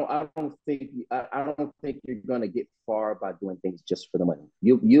 I don't think. I don't think you're gonna get far by doing things just for the money.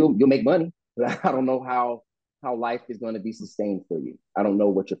 You'll make money, but I don't know how life is going to be sustained for you. I don't know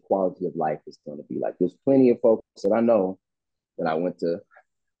what your quality of life is going to be like. There's plenty of folks that I know that I went to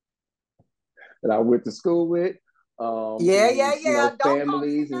school with. Yeah. Don't call any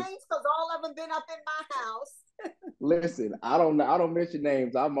Families names, because all of them been up in my house. Listen, I don't mention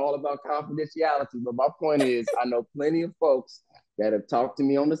names. I'm all about confidentiality. But my point is, I know plenty of folks that have talked to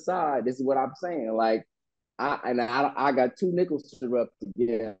me on the side. This is what I'm saying. Like, I got two nickels to rub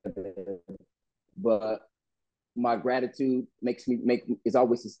together, but my gratitude is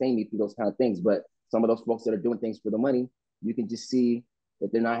always sustain me through those kind of things. But some of those folks that are doing things for the money, you can just see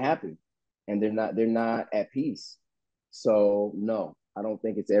that they're not happy and they're not at peace. So no, I don't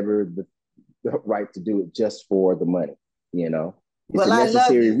think it's ever the right to do it just for the money. It's Well, a I love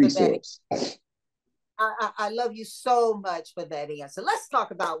necessary you for that. resource. I love you so much for that answer. Let's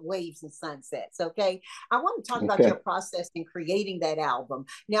talk about waves and sunsets, okay? I want to talk about your process in creating that album.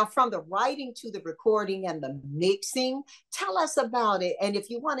 Now, from the writing to the recording and the mixing, tell us about it. And if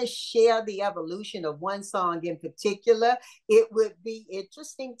you want to share the evolution of one song in particular, it would be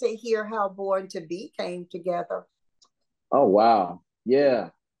interesting to hear how Born to Be came together. Oh, wow. Yeah.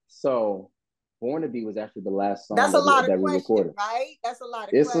 So Born to Be was actually the last song That's a lot of that we recorded. right? That's a lot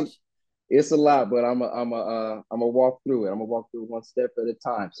of It's questions. It's a lot, but I'm a walk through it. I'm gonna walk through one step at a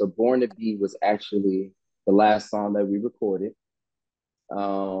time. So Born to Be was actually the last song that we recorded.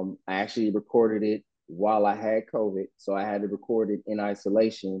 I actually recorded it while I had COVID, so I had to record it in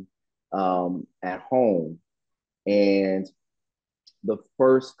isolation at home. And the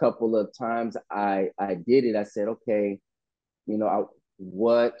first couple of times I did it, I said, okay,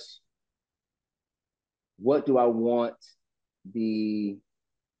 what do I want the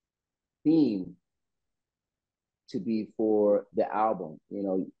theme to be for the album?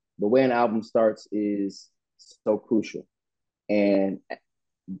 The way an album starts is so crucial. And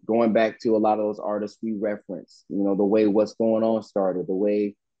going back to a lot of those artists we reference, the way What's Going On started, the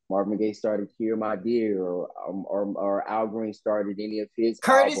way Marvin Gaye started Hear My Dear, or Al Green started any of his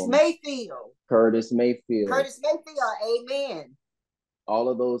Curtis albums. Mayfield. Curtis Mayfield, amen.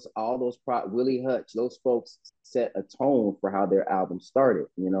 All those Willie Hutch, those folks set a tone for how their album started,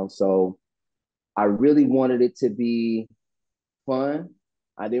 so I really wanted it to be fun.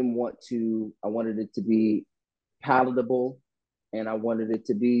 I wanted it to be palatable, and I wanted it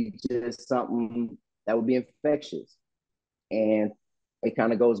to be just something that would be infectious. And it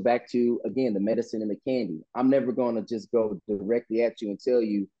kind of goes back to, again, the medicine and the candy. I'm never going to just go directly at you and tell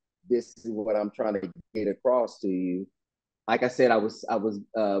you this is what I'm trying to get across to you. Like I said, I was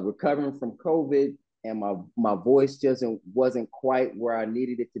recovering from COVID, and my voice just wasn't quite where I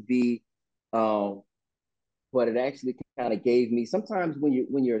needed it to be. But it actually kind of gave me, sometimes when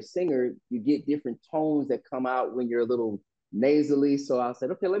you're a singer, you get different tones that come out when you're a little nasally. So I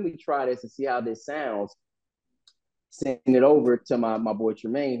said, okay, let me try this and see how this sounds. Send it over to my boy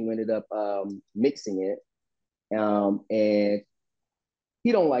Tremaine, who ended up mixing it. And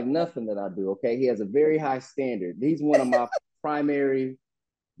he don't like nothing that I do, okay? He has a very high standard. He's one of my primary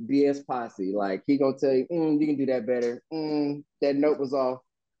BS posse. Like, he gonna tell you, you can do that better. That note was off.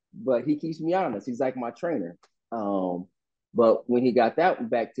 But he keeps me honest. He's like my trainer. But when he got that one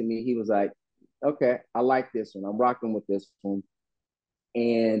back to me, he was like, okay, I like this one. I'm rocking with this one.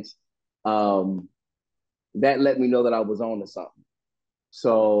 And that let me know that I was on to something.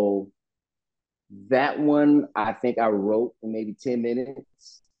 So that one, I think I wrote in maybe 10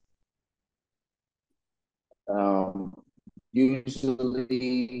 minutes. Um,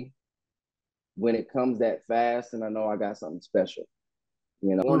 Usually when it comes that fast, and I know I got something special,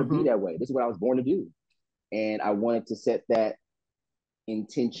 I want to be that way. This is what I was born to do. And I wanted to set that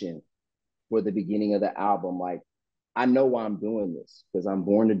intention for the beginning of the album. Like, I know why I'm doing this because I'm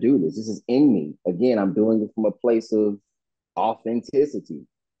born to do this. This is in me. Again, I'm doing it from a place of authenticity.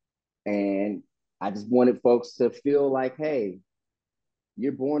 And I just wanted folks to feel like, hey,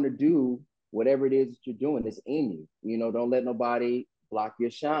 you're born to do whatever it is that you're doing. It's in you. Don't let nobody block your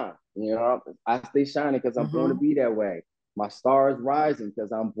shine. I stay shining because I'm born to be that way. My star is rising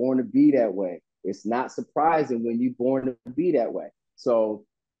because I'm born to be that way. It's not surprising when you're born to be that way. So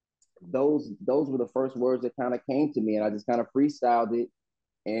those were the first words that kind of came to me, and I just kind of freestyled it.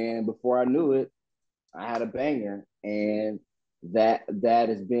 And before I knew it, I had a banger, and that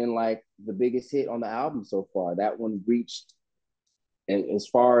has been like the biggest hit on the album so far. That one reached as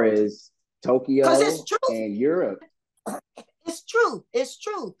far as Tokyo and Europe. It's true. It's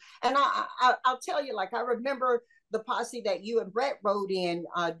true. And I'll tell you, like, I remember the posse that you and Brett rode in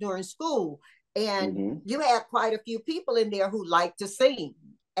during school, and you had quite a few people in there who liked to sing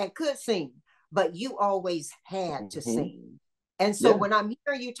and could sing, but you always had to sing. And so when I'm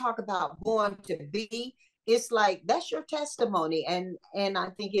hearing you talk about born to be, it's like that's your testimony, and I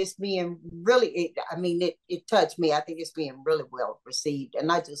think it's being really, it touched me. I think it's being really well received,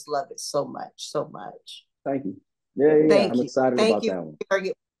 and I just love it so much, so much. Thank you. Yeah. I'm excited about that one. Thank you for sharing it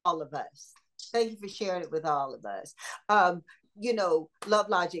with all of us. Thank you for sharing it with all of us.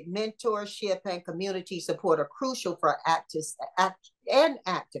 LoveLogiq mentorship and community support are crucial for activists,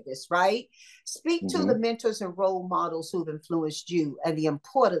 right? Speak to the mentors and role models who've influenced you and the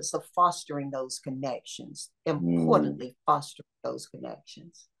importance of fostering those connections. Importantly, fostering those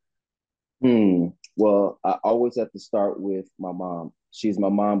connections. Well, I always have to start with my mom. She's my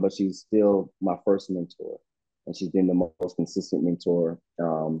mom, but she's still my first mentor. And she's been the most consistent mentor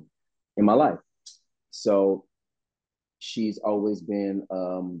in my life. So she's always been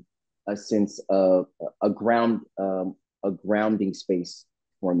a sense of a grounding space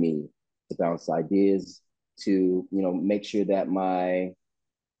for me to bounce ideas, to make sure that my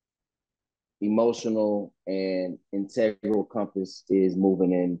emotional and integral compass is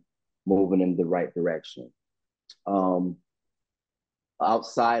moving in the right direction.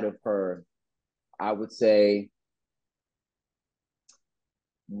 Outside of her, I would say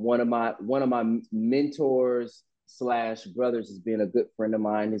one of my mentors / brothers has been a good friend of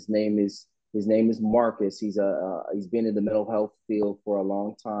mine. His name is Marcus. He's been in the mental health field for a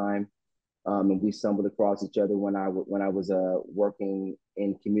long time, and we stumbled across each other when I was working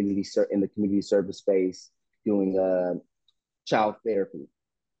in the community service space doing child therapy,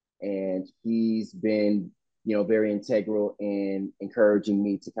 and he's been very integral in encouraging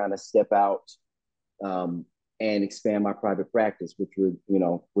me to kind of step out and expand my private practice, which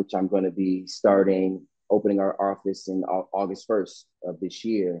I'm going to be opening our office in August 1st of this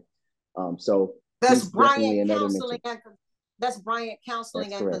year. So that's Bryant Counseling. That's Bryant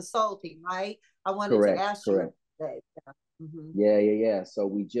Counseling and Consulting, right? I wanted to ask you that. Yeah. So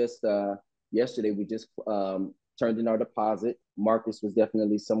we just yesterday we just turned in our deposit. Marcus was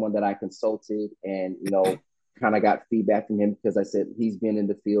definitely someone that I consulted and kind of got feedback from him because I said he's been in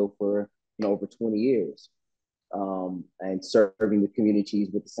the field for over 20 years. And serving the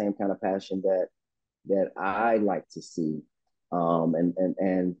communities with the same kind of passion that I like to see.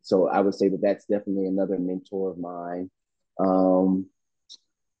 And so I would say that that's definitely another mentor of mine.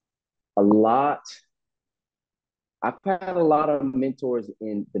 I've had a lot of mentors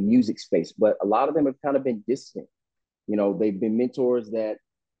in the music space, but a lot of them have kind of been distant. They've been mentors that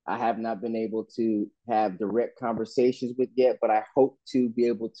I have not been able to have direct conversations with yet, but I hope to be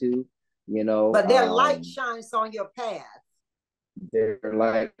able to. But their light shines on your path. Their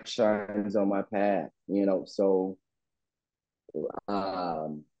light shines on my path, so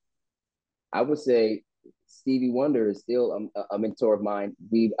I would say Stevie Wonder is still a mentor of mine.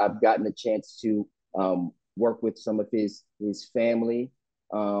 I've gotten a chance to work with some of his family.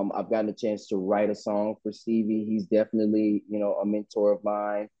 I've gotten a chance to write a song for Stevie. He's definitely, a mentor of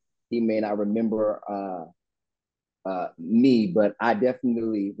mine. He may not remember me, but I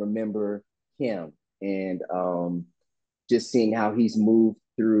definitely remember him, and just seeing how he's moved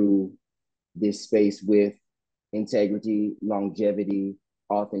through this space with integrity, longevity,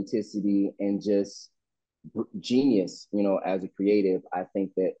 authenticity, and just genius, as a creative. I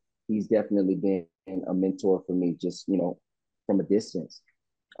think that he's definitely been a mentor for me, just, from a distance.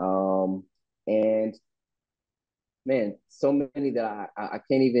 And man, so many that I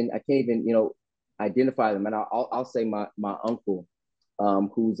can't even, identify them. And I'll say my uncle,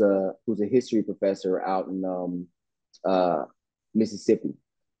 who's a history professor out in uh, Mississippi.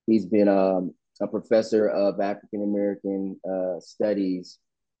 He's been a professor of African American studies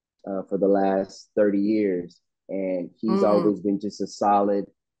for the last 30 years. And he's always been just a solid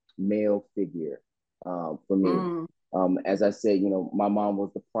male figure for me. As I said, my mom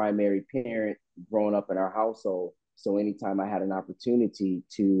was the primary parent growing up in our household. So anytime I had an opportunity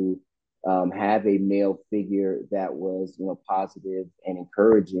to have a male figure that was, positive and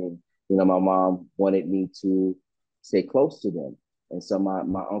encouraging, my mom wanted me to stay close to them. And so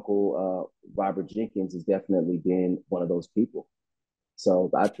my uncle, Robert Jenkins, has definitely been one of those people.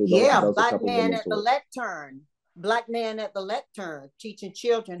 So I think those are a couple of the mentors. Black man at the lectern, teaching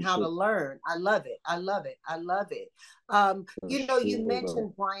children how to learn. I love it. I love it. I love it. You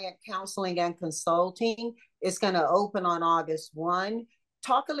mentioned Bryant Counseling and Consulting. It's going to open on August 1.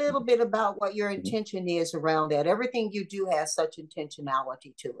 Talk a little bit about what your intention is around that. Everything you do has such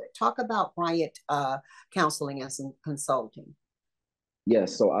intentionality to it. Talk about Bryant Counseling and Consulting.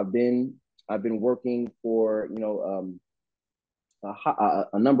 Yes. So I've been working for,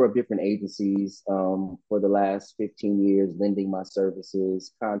 a number of different agencies for the last 15 years, lending my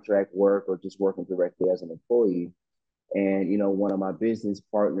services, contract work, or just working directly as an employee. And, one of my business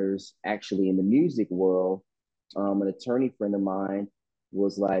partners actually in the music world, an attorney friend of mine,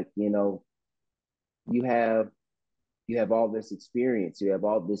 was like, you have all this experience, you have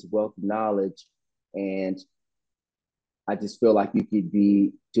all this wealth of knowledge, and I just feel like you could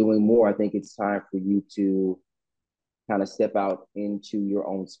be doing more. I think it's time for you to kind of step out into your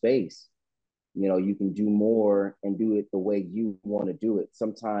own space. You can do more and do it the way you want to do it.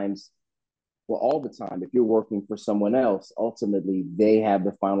 Sometimes, well, all the time, if you're working for someone else, ultimately they have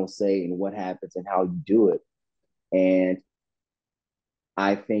the final say in what happens and how you do it. And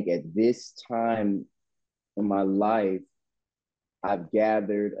I think at this time in my life, I've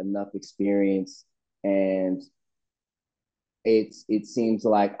gathered enough experience, and it seems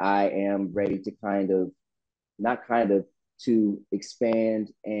like I am ready to to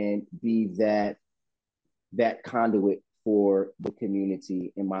expand and be that conduit for the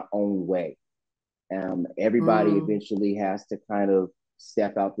community in my own way. Everybody eventually has to kind of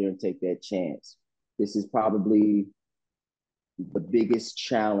step out there and take that chance. This is probably the biggest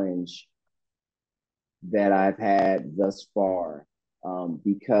challenge that I've had thus far,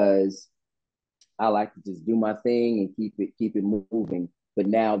 because I like to just do my thing and keep it moving. But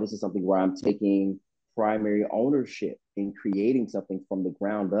now this is something where I'm taking primary ownership in creating something from the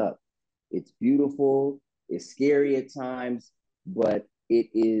ground up. It's beautiful, it's scary at times, but it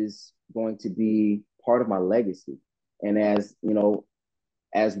is going to be part of my legacy. And as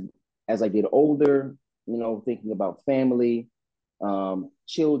as I get older, thinking about family,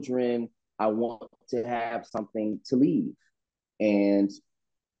 children, I want to have something to leave. And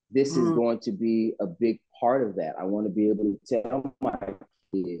this is going to be a big part of that. I want to be able to tell my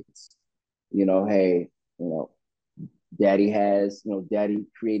kids, hey, daddy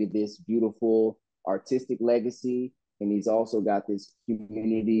created this beautiful artistic legacy, and he's also got this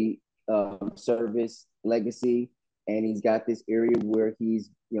community service legacy, and he's got this area where he's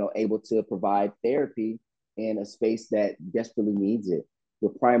able to provide therapy in a space that desperately needs it.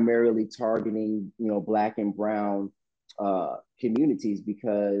 We're primarily targeting Black and brown communities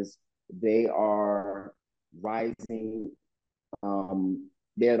because they are rising.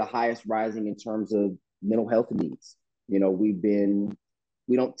 They're the highest rising in terms of mental health needs. We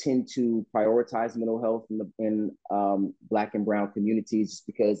don't tend to prioritize mental health in Black and brown communities just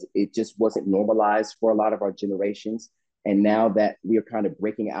because it just wasn't normalized for a lot of our generations. And now that we are kind of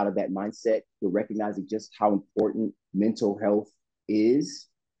breaking out of that mindset, we're recognizing just how important mental health is.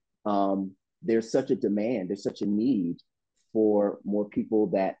 There's such a demand, there's such a need for more people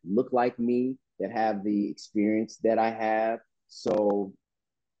that look like me, that have the experience that I have. So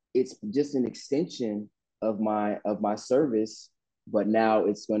it's just an extension of my service, but now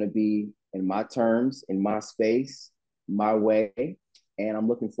it's going to be in my terms, in my space, my way, and I'm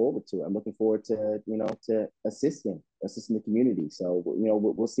looking forward to it. I'm looking forward to to assisting the community. So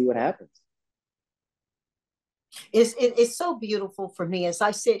we'll see what happens. It's so beautiful for me as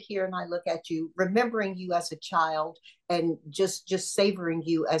I sit here and I look at you, remembering you as a child and just savoring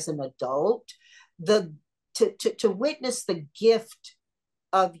you as an adult. To witness the gift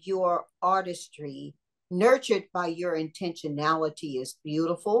of your artistry nurtured by your intentionality is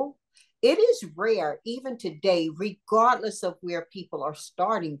beautiful. It is rare, even today, regardless of where people are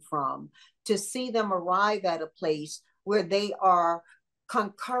starting from, to see them arrive at a place where they are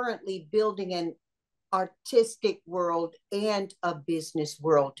concurrently building an artistic world and a business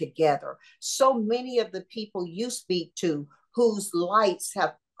world together. So many of the people you speak to whose lights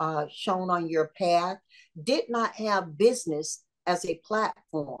have shown on your path did not have business as a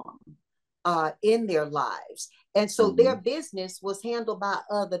platform in their lives. And so their business was handled by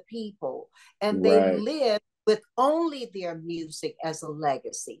other people, and they lived with only their music as a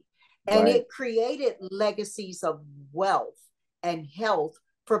legacy. And it created legacies of wealth and health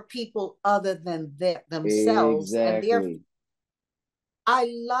for people other than themselves. And therefore,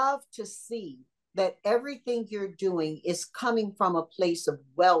 I love to see that everything you're doing is coming from a place of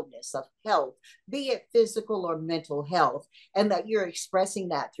wellness, of health, be it physical or mental health, and that you're expressing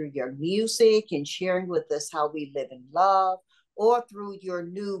that through your music and sharing with us how we live in love, or through your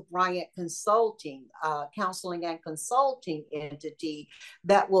new Bryant Consulting, counseling and consulting entity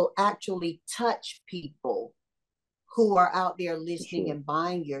that will actually touch people who are out there listening and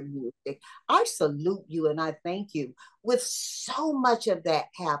buying your music. I salute you and I thank you with so much of that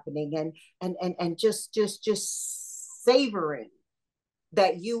happening, and just savoring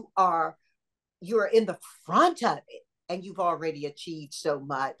that you're in the front of it and you've already achieved so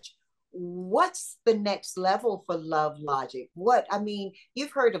much. What's the next level for LoveLogiq? What, I mean,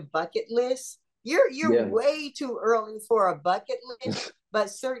 you've heard of bucket lists. You're way too early for a bucket list,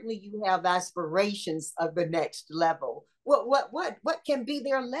 but certainly you have aspirations of the next level. What can be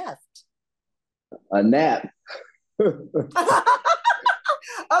there left? A nap.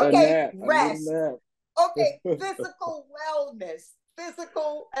 Okay, rest. Okay, physical wellness,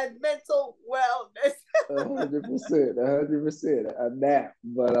 physical and mental wellness. 100%, a nap.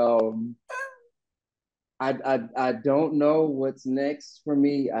 But I don't know what's next for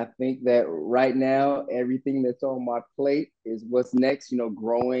me. I think that right now, everything that's on my plate is what's next. You know,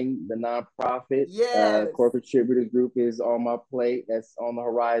 growing the nonprofit. Corporate Contributors Group is on my plate. That's on the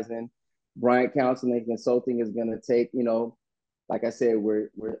horizon. Bryant Counseling and Consulting is going to take, you know, like I said, we're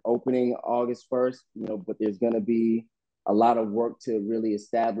opening August 1st, you know, but there's going to be a lot of work to really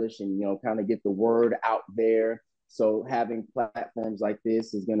establish and, you know, kind of get the word out there. So having platforms like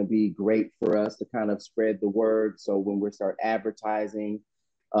this is going to be great for us to kind of spread the word. So when we start advertising,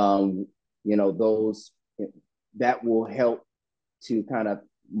 you know, that will help to kind of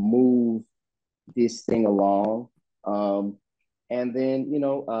move this thing along. And then, you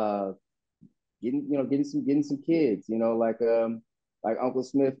know, getting some kids, you know, like Uncle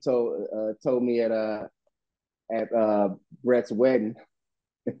Smith told me at Brett's wedding.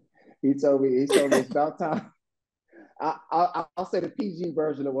 he told me it's about time. I'll say the PG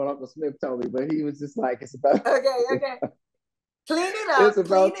version of what Uncle Smith told me, but he was just like, it's about okay. Clean it up. It's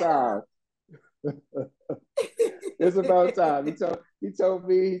about time. It's about time. He told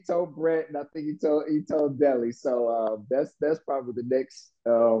me, he told Brett, and I think he told Deli. So that's probably the next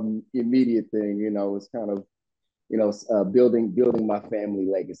immediate thing, you know, it's kind of, you know, building my family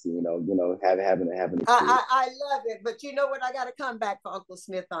legacy, you know, having a I love it, but you know what? I got to come back for Uncle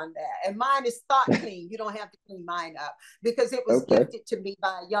Smith on that. And mine is thought clean. You don't have to clean mine up because it was gifted to me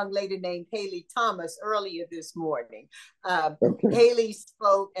by a young lady named Haley Thomas earlier this morning. Haley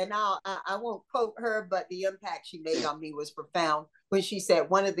spoke, and I won't quote her, but the impact she made on me was profound when she said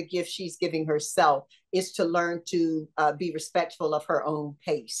one of the gifts she's giving herself is to learn to be respectful of her own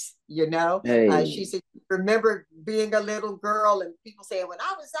pace. You know, she said, remember being a little girl and people saying, when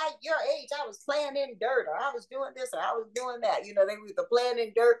I was at your age, I was playing in dirt, or I was doing this, or I was doing that. You know, they were either playing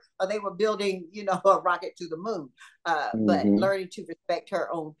in dirt or they were building, you know, a rocket to the moon. But learning to respect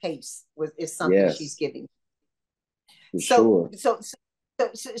her own pace is something she's giving. So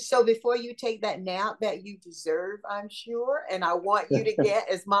before you take that nap that you deserve, I'm sure, and I want you to get,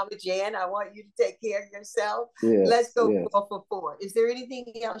 as Mama Jan, I want you to take care of yourself. Let's go 4 for 4. Is there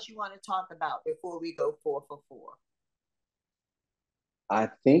anything else you want to talk about before we go 4 for 4? I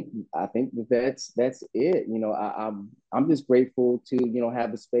think that's it. You know, I'm just grateful to, you know,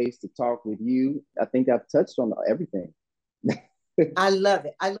 have the space to talk with you. I think I've touched on everything. I love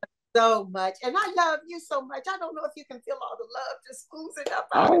it. I love it so much, and I love you so much. I don't know if you can feel all the love just oozing up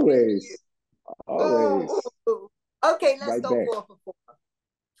out of you. Always. Ooh. Okay, let's go 4 for 4.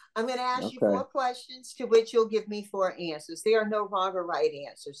 I'm going to ask you 4 questions to which you'll give me 4 answers. There are no wrong or right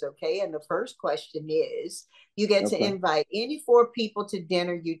answers, okay? And the first question is, you get to invite any 4 people to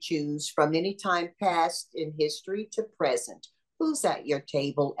dinner you choose from any time past in history to present. Who's at your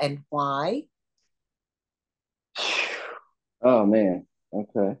table and why? Oh, man.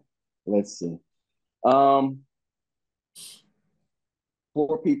 Okay. Let's see. 4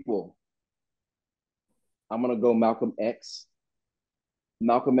 people. I'm going to go Malcolm X.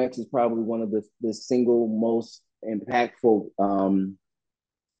 Malcolm X is probably one of the single most impactful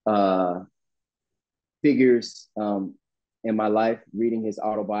figures in my life. Reading his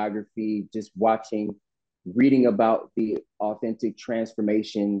autobiography, just watching reading about the authentic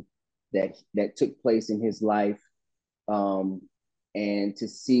transformation that took place in his life, and to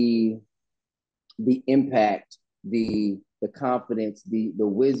see the impact, the confidence, the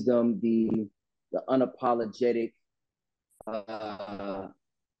wisdom, the unapologetic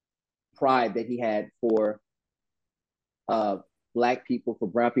pride that he had for Black people, for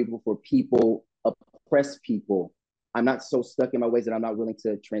brown people, for people, oppressed people. I'm not so stuck in my ways that I'm not willing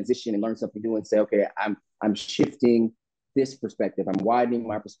to transition and learn something new and say, okay, I'm shifting this perspective. I'm widening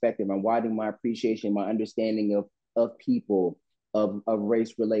my perspective. I'm widening my appreciation, my understanding of people, of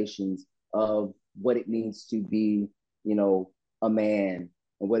race relations, of what it means to be, a man,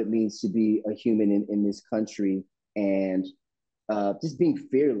 and what it means to be a human in this country, and just being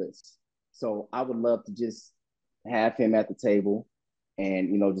fearless. So I would love to just have him at the table, and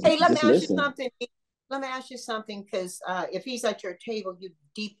Hey, let me just ask you listen. something. Let me ask you something, because if he's at your table, you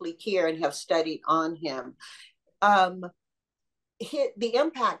deeply care and have studied on him. The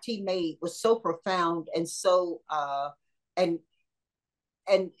impact he made was so profound and so and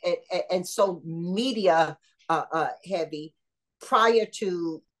and so media heavy prior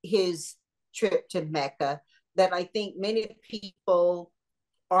to his trip to Mecca, that I think many people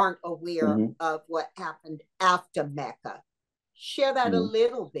aren't aware of what happened after Mecca. Share that a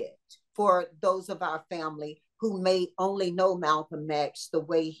little bit for those of our family who may only know Malcolm X the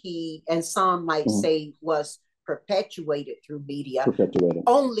way he, and some might say, was perpetuated through media,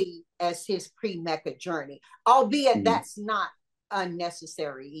 only as his pre-Mecca journey, albeit that's not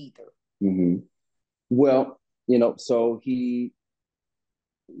unnecessary either. Well, so he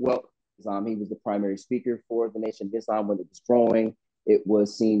was the primary speaker for the Nation of Islam when it was growing. It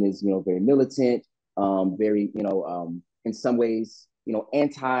was seen as, very militant, very, in some ways,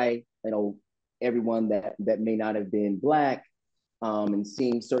 anti, everyone that may not have been Black, and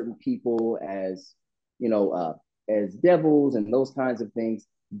seeing certain people as, as devils and those kinds of things.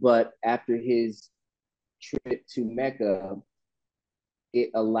 But after his trip to Mecca, it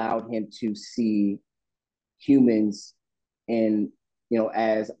allowed him to see humans and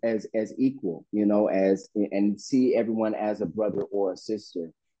as equal, and see everyone as a brother or a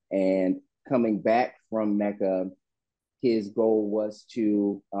sister. And coming back from Mecca, his goal was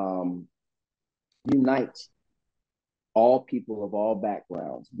to unite all people of all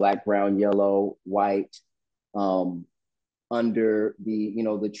backgrounds, Black, brown, yellow, white, under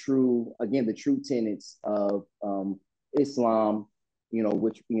the true tenets of Islam,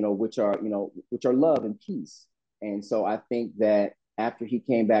 which are love and peace. And so I think that after he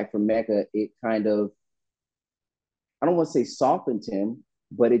came back from Mecca, it kind of, I don't want to say softened him,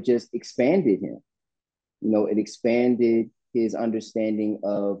 but it just expanded him. It expanded his understanding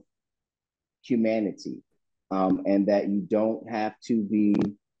of humanity, and that you don't have to be,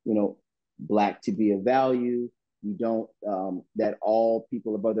 Black to be of value. You don't, that all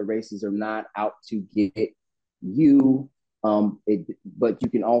people of other races are not out to get you. But you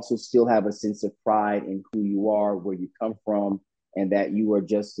can also still have a sense of pride in who you are, where you come from, and that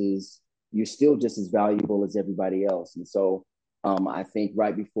you're still just as valuable as everybody else. And so I think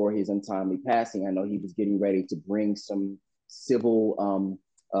right before his untimely passing, I know he was getting ready to bring some civil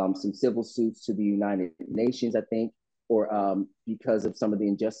suits to the United Nations, I think, or because of some of the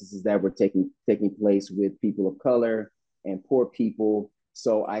injustices that were taking place with people of color and poor people.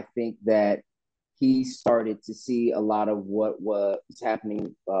 So I think that he started to see a lot of what was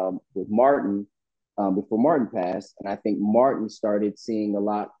happening with Martin before Martin passed. And I think Martin started seeing a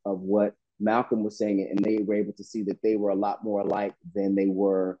lot of what Malcolm was saying, and they were able to see that they were a lot more alike than they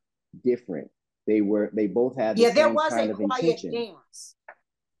were different. They both had the same kind of intention. Dance.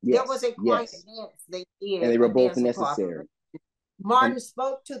 Yes, there was a quiet dance they did. And they were both necessary. Martin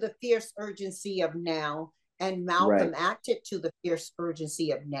spoke to the fierce urgency of now, and Malcolm acted to the fierce urgency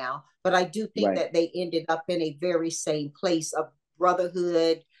of now. But I do think that they ended up in a very same place of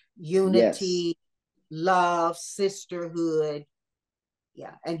brotherhood, unity, love, sisterhood,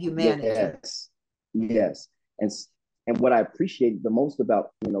 and humanity. Yes. And what I appreciate the most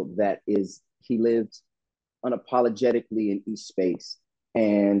about that is he lived unapologetically in each space,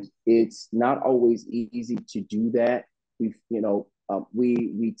 and it's not always easy to do that. We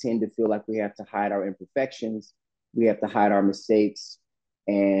tend to feel like we have to hide our imperfections, we have to hide our mistakes,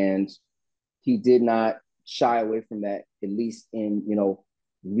 and he did not shy away from that. At least in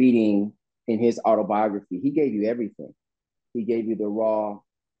reading in his autobiography, he gave you everything. He gave you the raw.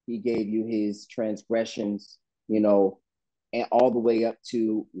 He gave you his transgressions, and all the way up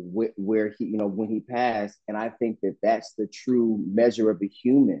to where he, when he passed. And I think that that's the true measure of a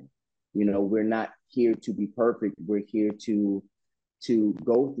human. We're not here to be perfect. We're here to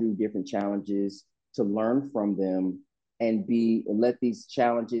go through different challenges, to learn from them and let these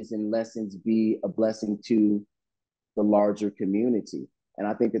challenges and lessons be a blessing to the larger community. And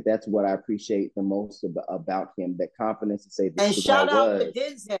I think that that's what I appreciate the most about him, that confidence to say this. And shout out to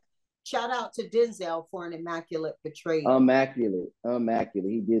Denzel. Shout out to Denzel for an immaculate portrayal. Immaculate.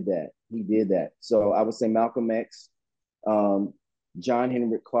 He did that. So I would say Malcolm X, John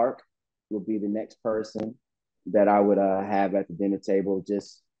Henrik Clarke will be the next person that I would have at the dinner table.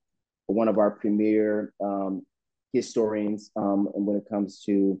 Just one of our premier historians, and when it comes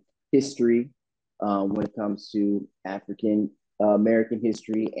to history, when it comes to African American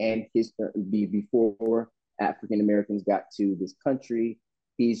history and history before African Americans got to this country.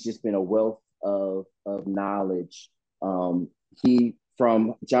 He's just been a wealth of knowledge. He,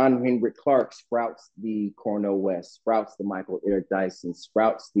 from John Henrik Clarke, sprouts the Cornel West, sprouts the Michael Eric Dyson,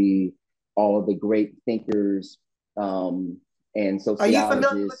 sprouts all of the great thinkers and sociologists. Are you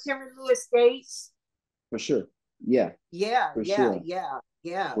familiar with Henry Louis Gates? For sure. Yeah. Yeah. For yeah. Sure. Yeah.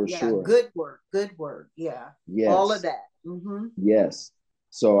 Yeah. For yeah. Sure. Good word. Yeah. Yes. All of that. Mm-hmm. Yes.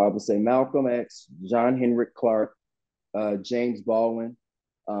 So I would say Malcolm X, John Henrik Clarke, James Baldwin.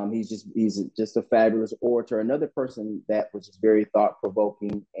 He's just a fabulous orator. Another person that was just very thought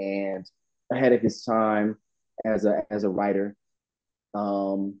provoking and ahead of his time as a writer.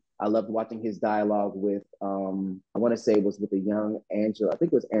 I loved watching his dialogue with I want to say it was with a young Angela. I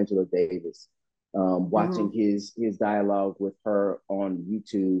think it was Angela Davis. Watching his dialogue with her on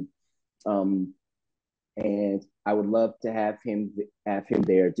YouTube. And I would love to have him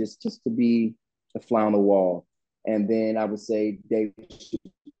there just to be a fly on the wall. And then I would say Dave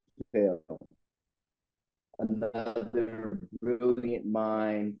Chappelle, another brilliant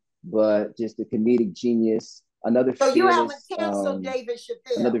mind, but just a comedic genius. So you haven't canceled David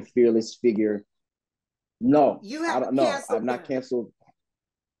Chappelle? Another fearless figure. No, you haven't I don't know. I've not canceled.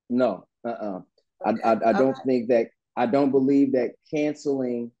 No, I don't think that. I don't believe that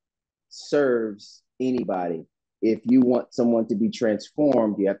canceling serves anybody. If you want someone to be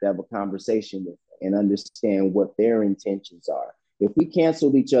transformed, you have to have a conversation with them and understand what their intentions are. If we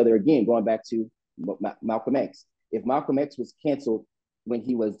canceled each other, again, going back to Malcolm X, if Malcolm X was canceled when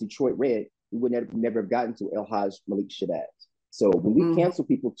he was Detroit Red, we would never have gotten to El Hajj Malik Shabazz. So when we cancel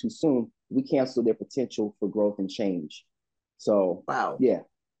people too soon, we cancel their potential for growth and change. So, wow. Yeah.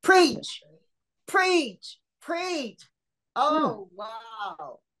 Preach. Oh,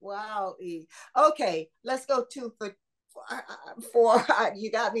 wow. Wow, E. Okay, let's go 2 for 4.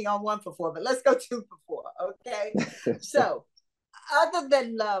 You got me on 1 for 4, but let's go 2 for 4. Okay. So, other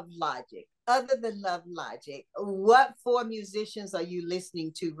than LoveLogiq, what 4 musicians are you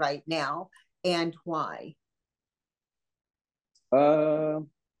listening to right now, and why? I'm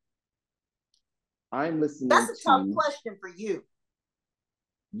listening. That's a tough question for you.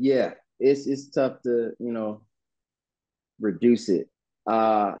 Yeah, it's tough to reduce it.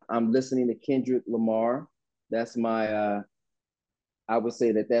 I'm listening to Kendrick Lamar. That's my I would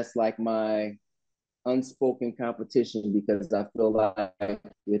say that's like my unspoken competition, because I feel like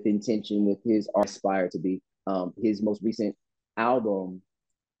with intention, with his art, aspire to be. His most recent album,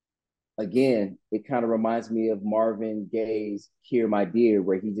 again, it kind of reminds me of Marvin Gaye's Hear My Dear,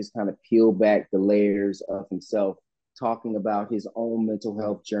 where he just kind of peeled back the layers of himself, talking about his own mental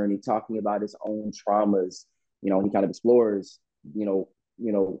health journey, talking about his own traumas. He kind of explores,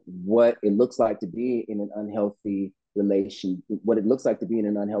 what it looks like to be in an unhealthy relationship,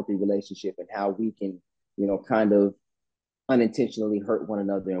 and how we can, kind of unintentionally hurt one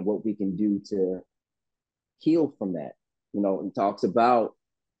another, and what we can do to heal from that. He talks about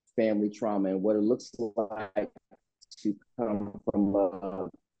family trauma and what it looks like to come from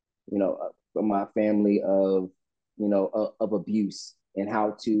from my family of abuse, and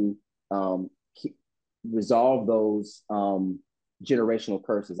how to resolve those generational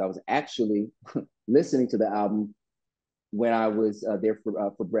curses. I was actually listening to the album when I was there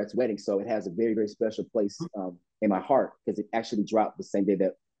for Brett's wedding, so it has a very, very special place in my heart, because it actually dropped the same day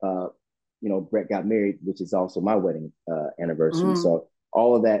that Brett got married, which is also my wedding anniversary. So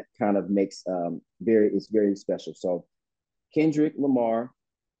all of that kind of makes it's very special. So Kendrick Lamar,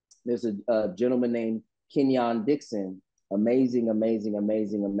 there's a gentleman named Kenyon Dixon, amazing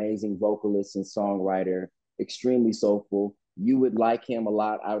vocalist and songwriter, extremely soulful. You would like him a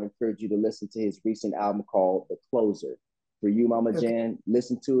lot. I would encourage you to listen to his recent album called The Closer. For you, Mama Jan,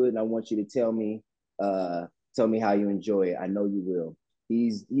 listen to it, and I want you to tell me how you enjoy it. I know you will.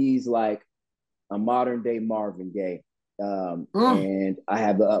 He's like a modern day Marvin Gaye, and I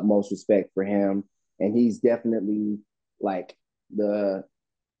have the utmost respect for him. And he's definitely like the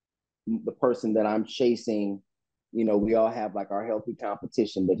person that I'm chasing you know, we all have like our healthy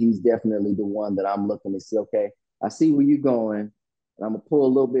competition, but he's definitely the one that I'm looking to see. Okay, I see where you're going, and I'm gonna pull a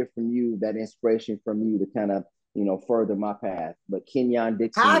little bit from you, that inspiration from you to kind of, you know, further my path. But Kenyon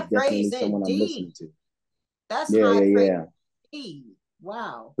Dixon High is definitely praise someone I'm indeed. listening to. That's Yeah, high yeah, praise yeah. indeed.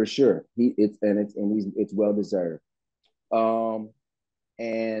 Wow. For sure. It's well deserved. Um,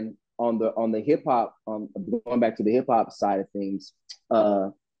 and on the hip hop, going back to the hip hop side of things,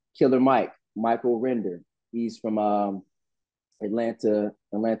 Killer Michael Render, he's from Atlanta,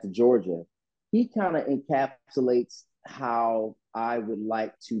 Georgia. He kind of encapsulates how I would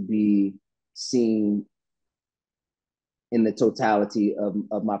like to be seen in the totality of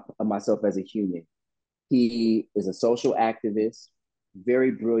myself as a human. He is a social activist,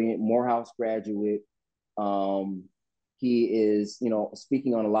 very brilliant, Morehouse graduate. Um, he is, you know,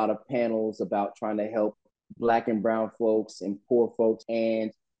 speaking on a lot of panels about trying to help Black and brown folks and poor folks.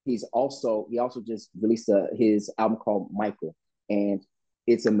 And he also just released his album called Michael, and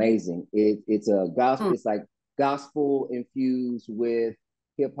it's amazing. It's a gospel. Mm. It's like gospel infused with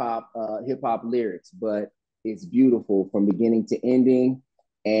hip hop lyrics, but it's beautiful from beginning to ending.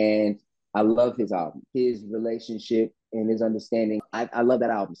 And I love his album, his relationship and his understanding. I love that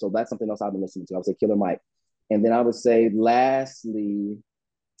album. So that's something else I've been listening to. I would say Killer Mike. And then I would say, lastly,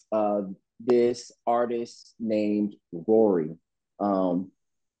 uh, this artist named Rory. Um,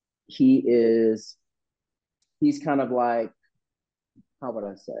 he is, he's kind of like, how would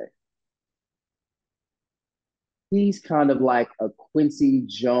I say? He's kind of like a Quincy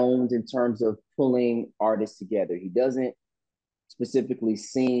Jones in terms of pulling artists together. He doesn't specifically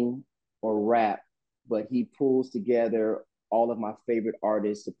sing or rap, but he pulls together all of my favorite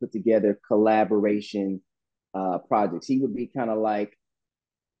artists to put together collaboration projects. He would be kind of like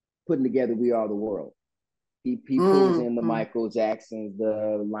putting together We Are the World. He pulls in the Mm-hmm. Michael Jacksons,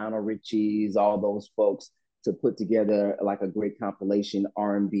 the Lionel Richies, all those folks to put together like a great compilation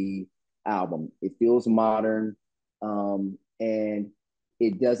R&B album. It feels modern, and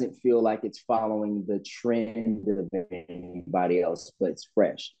it doesn't feel like it's following the trend of anybody else, but it's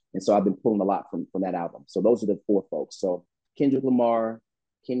fresh. And so I've been pulling a lot from that album. So those are the four folks. So Kendrick Lamar,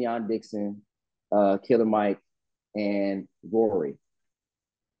 Kenyon Dixon, Killer Mike, and Rory.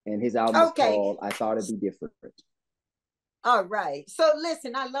 And his album is Okay. called I Thought It'd Be Different. All right. So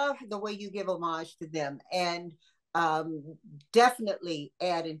listen, I love the way you give homage to them, and definitely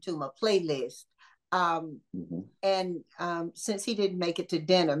add into my playlist. Mm-hmm. And since he didn't make it to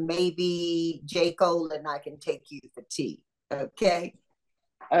dinner, maybe J. Cole and I can take you for tea. Okay.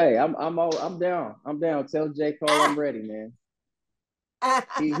 Hey, I'm down. I'm down. Tell J. Cole I'm ready, man.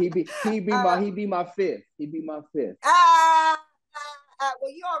 He'd be my fifth. He'd be my fifth.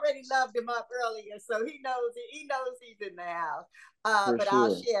 Well, you already loved him up earlier, so he knows it. He knows he's in the house. For But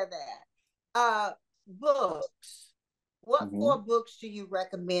I'll sure. share that. Books. What Mm-hmm. 4 books do you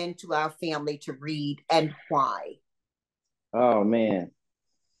recommend to our family to read, and why? Oh man.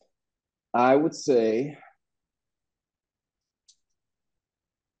 I would say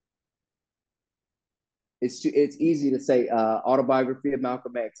it's easy to say autobiography of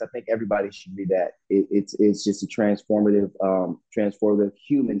Malcolm X. I think everybody should read that. It's just a transformative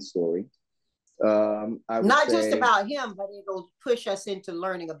human story. I would Not just say about him, but it'll push us into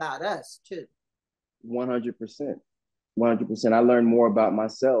learning about us too. 100%. 100%. I learned more about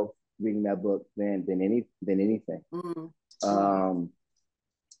myself reading that book than anything. Mm-hmm. Um,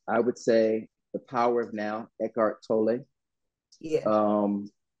 I would say The Power of Now, Eckhart Tolle. Yeah.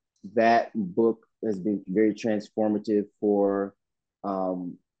 That book has been very transformative for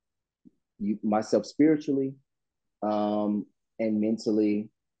um, myself spiritually, and mentally,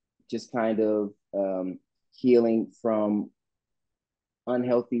 just kind of healing from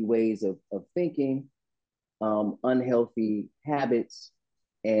unhealthy ways of thinking, unhealthy habits,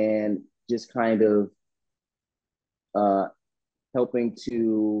 and just kind of uh, helping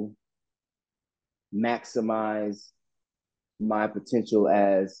to maximize my potential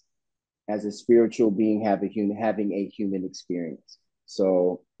as a spiritual being, having a human experience.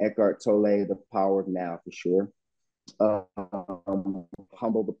 So Eckhart Tolle, The Power of Now, for sure.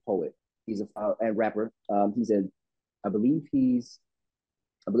 Humble the Poet. He's a rapper. I believe he's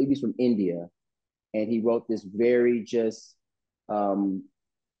from India, and he wrote this um,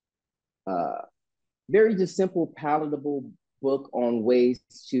 uh, very just simple, palatable book on ways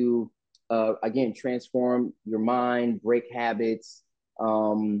to again transform your mind, break habits,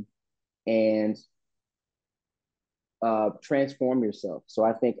 and transform yourself. So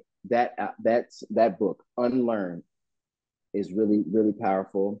I think that book, Unlearn, is really really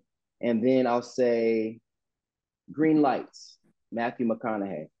powerful. And then I'll say Green Lights, Matthew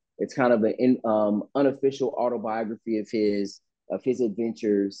McConaughey. It's kind of an unofficial autobiography of his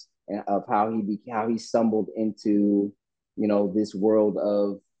adventures and of how he stumbled into, you know, this world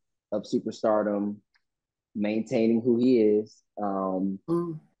of superstardom, maintaining who he is,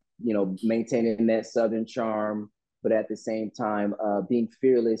 you know, maintaining that Southern charm, but at the same time, being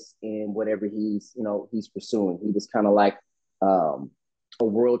fearless in whatever he's pursuing. He was kind of like a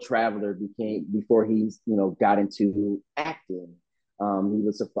world traveler before he's, you know, got into acting. I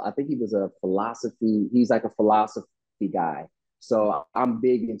think he was a philosophy. He's like a philosophy guy. So I'm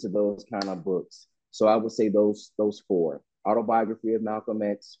big into those kind of books. So I would say those four: Autobiography of Malcolm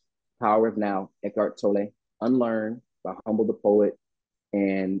X, Power of Now, Eckhart Tolle, Unlearn by Humble the Poet,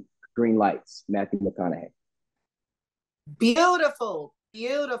 and Green Lights, Matthew McConaughey. Beautiful,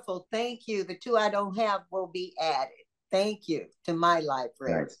 beautiful. Thank you. The two I don't have will be added. Thank you to my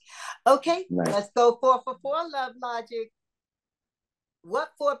library. Nice. Okay, nice. Let's go 4 for 4, LoveLogiq.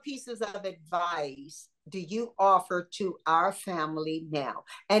 What 4 pieces of advice do you offer to our family now?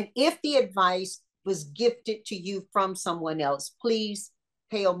 And if the advice was gifted to you from someone else, please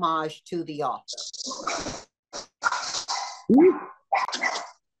pay homage to the author.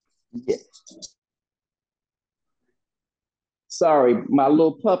 Yeah. Sorry, my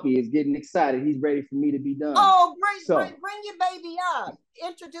little puppy is getting excited. He's ready for me to be done. Oh, bring your baby up.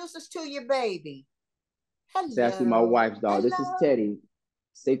 Introduce us to your baby. Hello. It's actually my wife's dog. Hello. This is Teddy.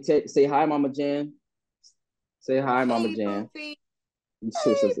 Say hi, Mama Jan. Say hi, Mama Jan. Boopy.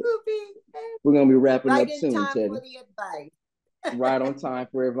 Hey, we're gonna be wrapping up soon, Teddy. For the advice. Right on time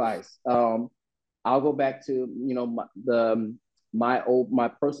for advice. I'll go back to, you know, my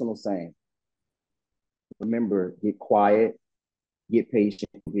personal saying. Remember, get quiet, get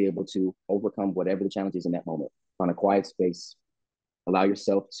patient, be able to overcome whatever the challenge is in that moment. Find a quiet space. Allow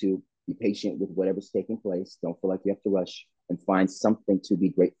yourself to be patient with whatever's taking place. Don't feel like you have to rush, and find something to be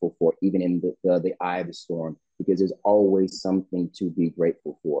grateful for, even in the eye of the storm, because there's always something to be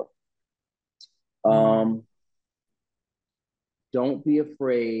grateful for. Don't be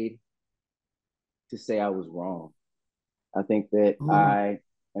afraid to say I was wrong. I think that I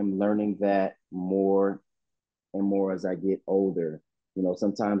am learning that more and more as I get older. You know,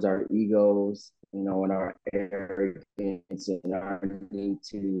 sometimes our egos, you know, and our arrogance and our need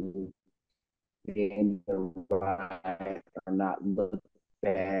to be in the right or not look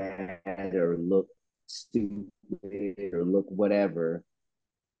bad or look stupid or look whatever.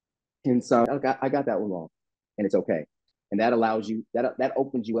 And so I got that one wrong, and it's okay. And that allows you, that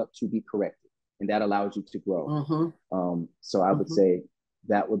opens you up to be corrected, and that allows you to grow. So I would say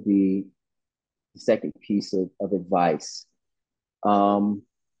that would be the second piece of advice. I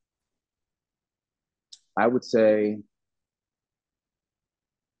would say,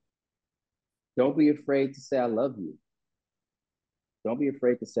 don't be afraid to say I love you. Don't be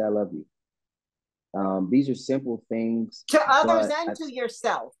afraid to say I love you. These are simple things. To others and to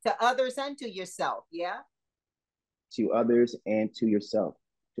yourself. To others and to yourself, yeah? To others and to yourself.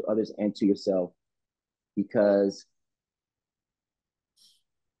 To others and to yourself. Because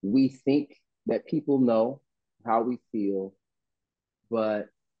we think that people know how we feel, but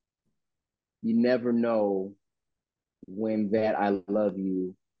you never know when that I love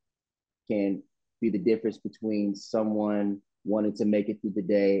you can be the difference between someone wanting to make it through the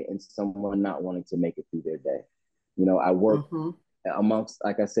day and someone not wanting to make it through their day. You know, I work amongst,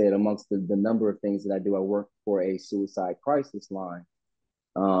 like I said, amongst the number of things that I do, I work for a suicide crisis line.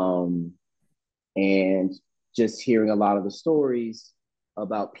 And just hearing a lot of the stories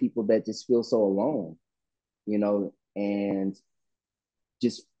about people that just feel so alone, you know, and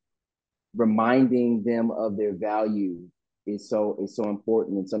just reminding them of their value is so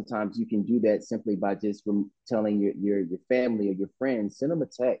important. And sometimes you can do that simply by just telling your family or your friends, send them a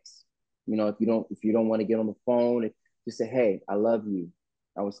text. You know, if you don't want to get on the phone, just say, hey, I love you.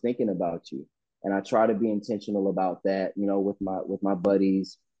 I was thinking about you. And I try to be intentional about that, you know, with my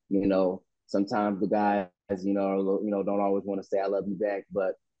buddies. You know, sometimes the guys, you know, don't always want to say I love you back,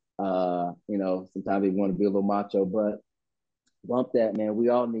 but you know, sometimes they want to be a little macho, but bump that, man. We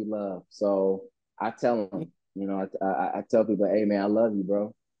all need love. So I tell them, you know, I tell people, hey, man, I love you,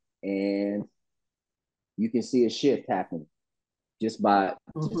 bro. And you can see a shift happen just by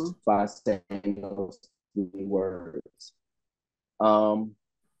saying those words.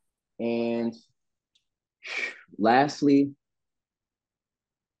 And lastly,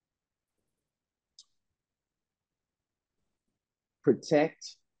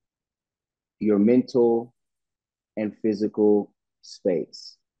 protect your mental and physical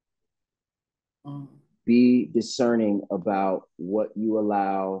space. Be discerning about what you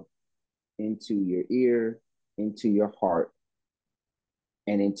allow into your ear, into your heart,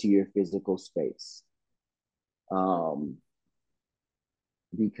 and into your physical space.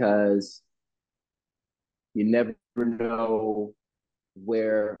 Because you never know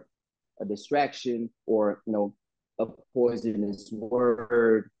where a distraction or, you know, a poisonous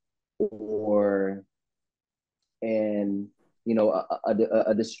word or and you know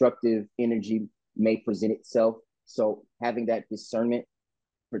a destructive energy may present itself. So having that discernment,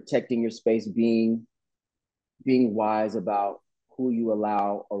 protecting your space, being wise about who you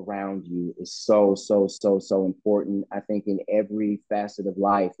allow around you is so important. I think in every facet of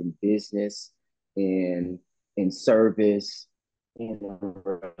life, in business, in service, in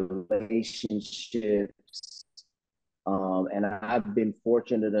relationships. And I've been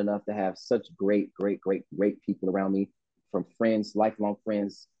fortunate enough to have such great people around me, from friends, lifelong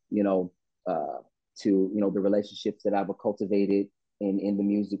friends, you know, to, you know, the relationships that I've cultivated in the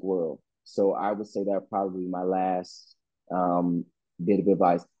music world. So I would say that probably my last bit of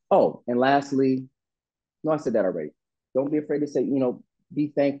advice. Oh, and lastly, no, I said that already. Don't be afraid to say, you know, be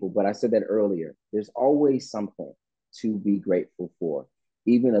thankful. But I said that earlier. There's always something to be grateful for.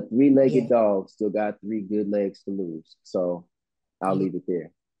 Even a three-legged dog still got three good legs to lose. So I'll leave it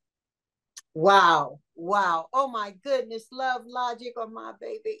there. Wow. Wow. Oh my goodness. LoveLogiq on my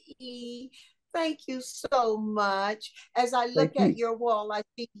baby E. Thank you so much. As I look at your wall, I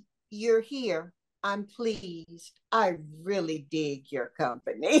see you're here. I'm pleased. I really dig your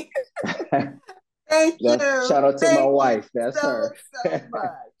company. Thank you. Shout out to my wife. That's her. So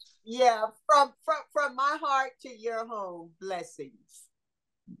much. Yeah, from my heart to your home. Blessings.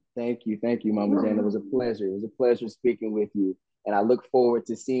 Thank you, Mama Jan. It was a pleasure. It was a pleasure speaking with you. And I look forward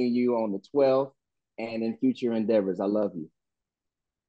to seeing you on the 12th and in future endeavors. I love you.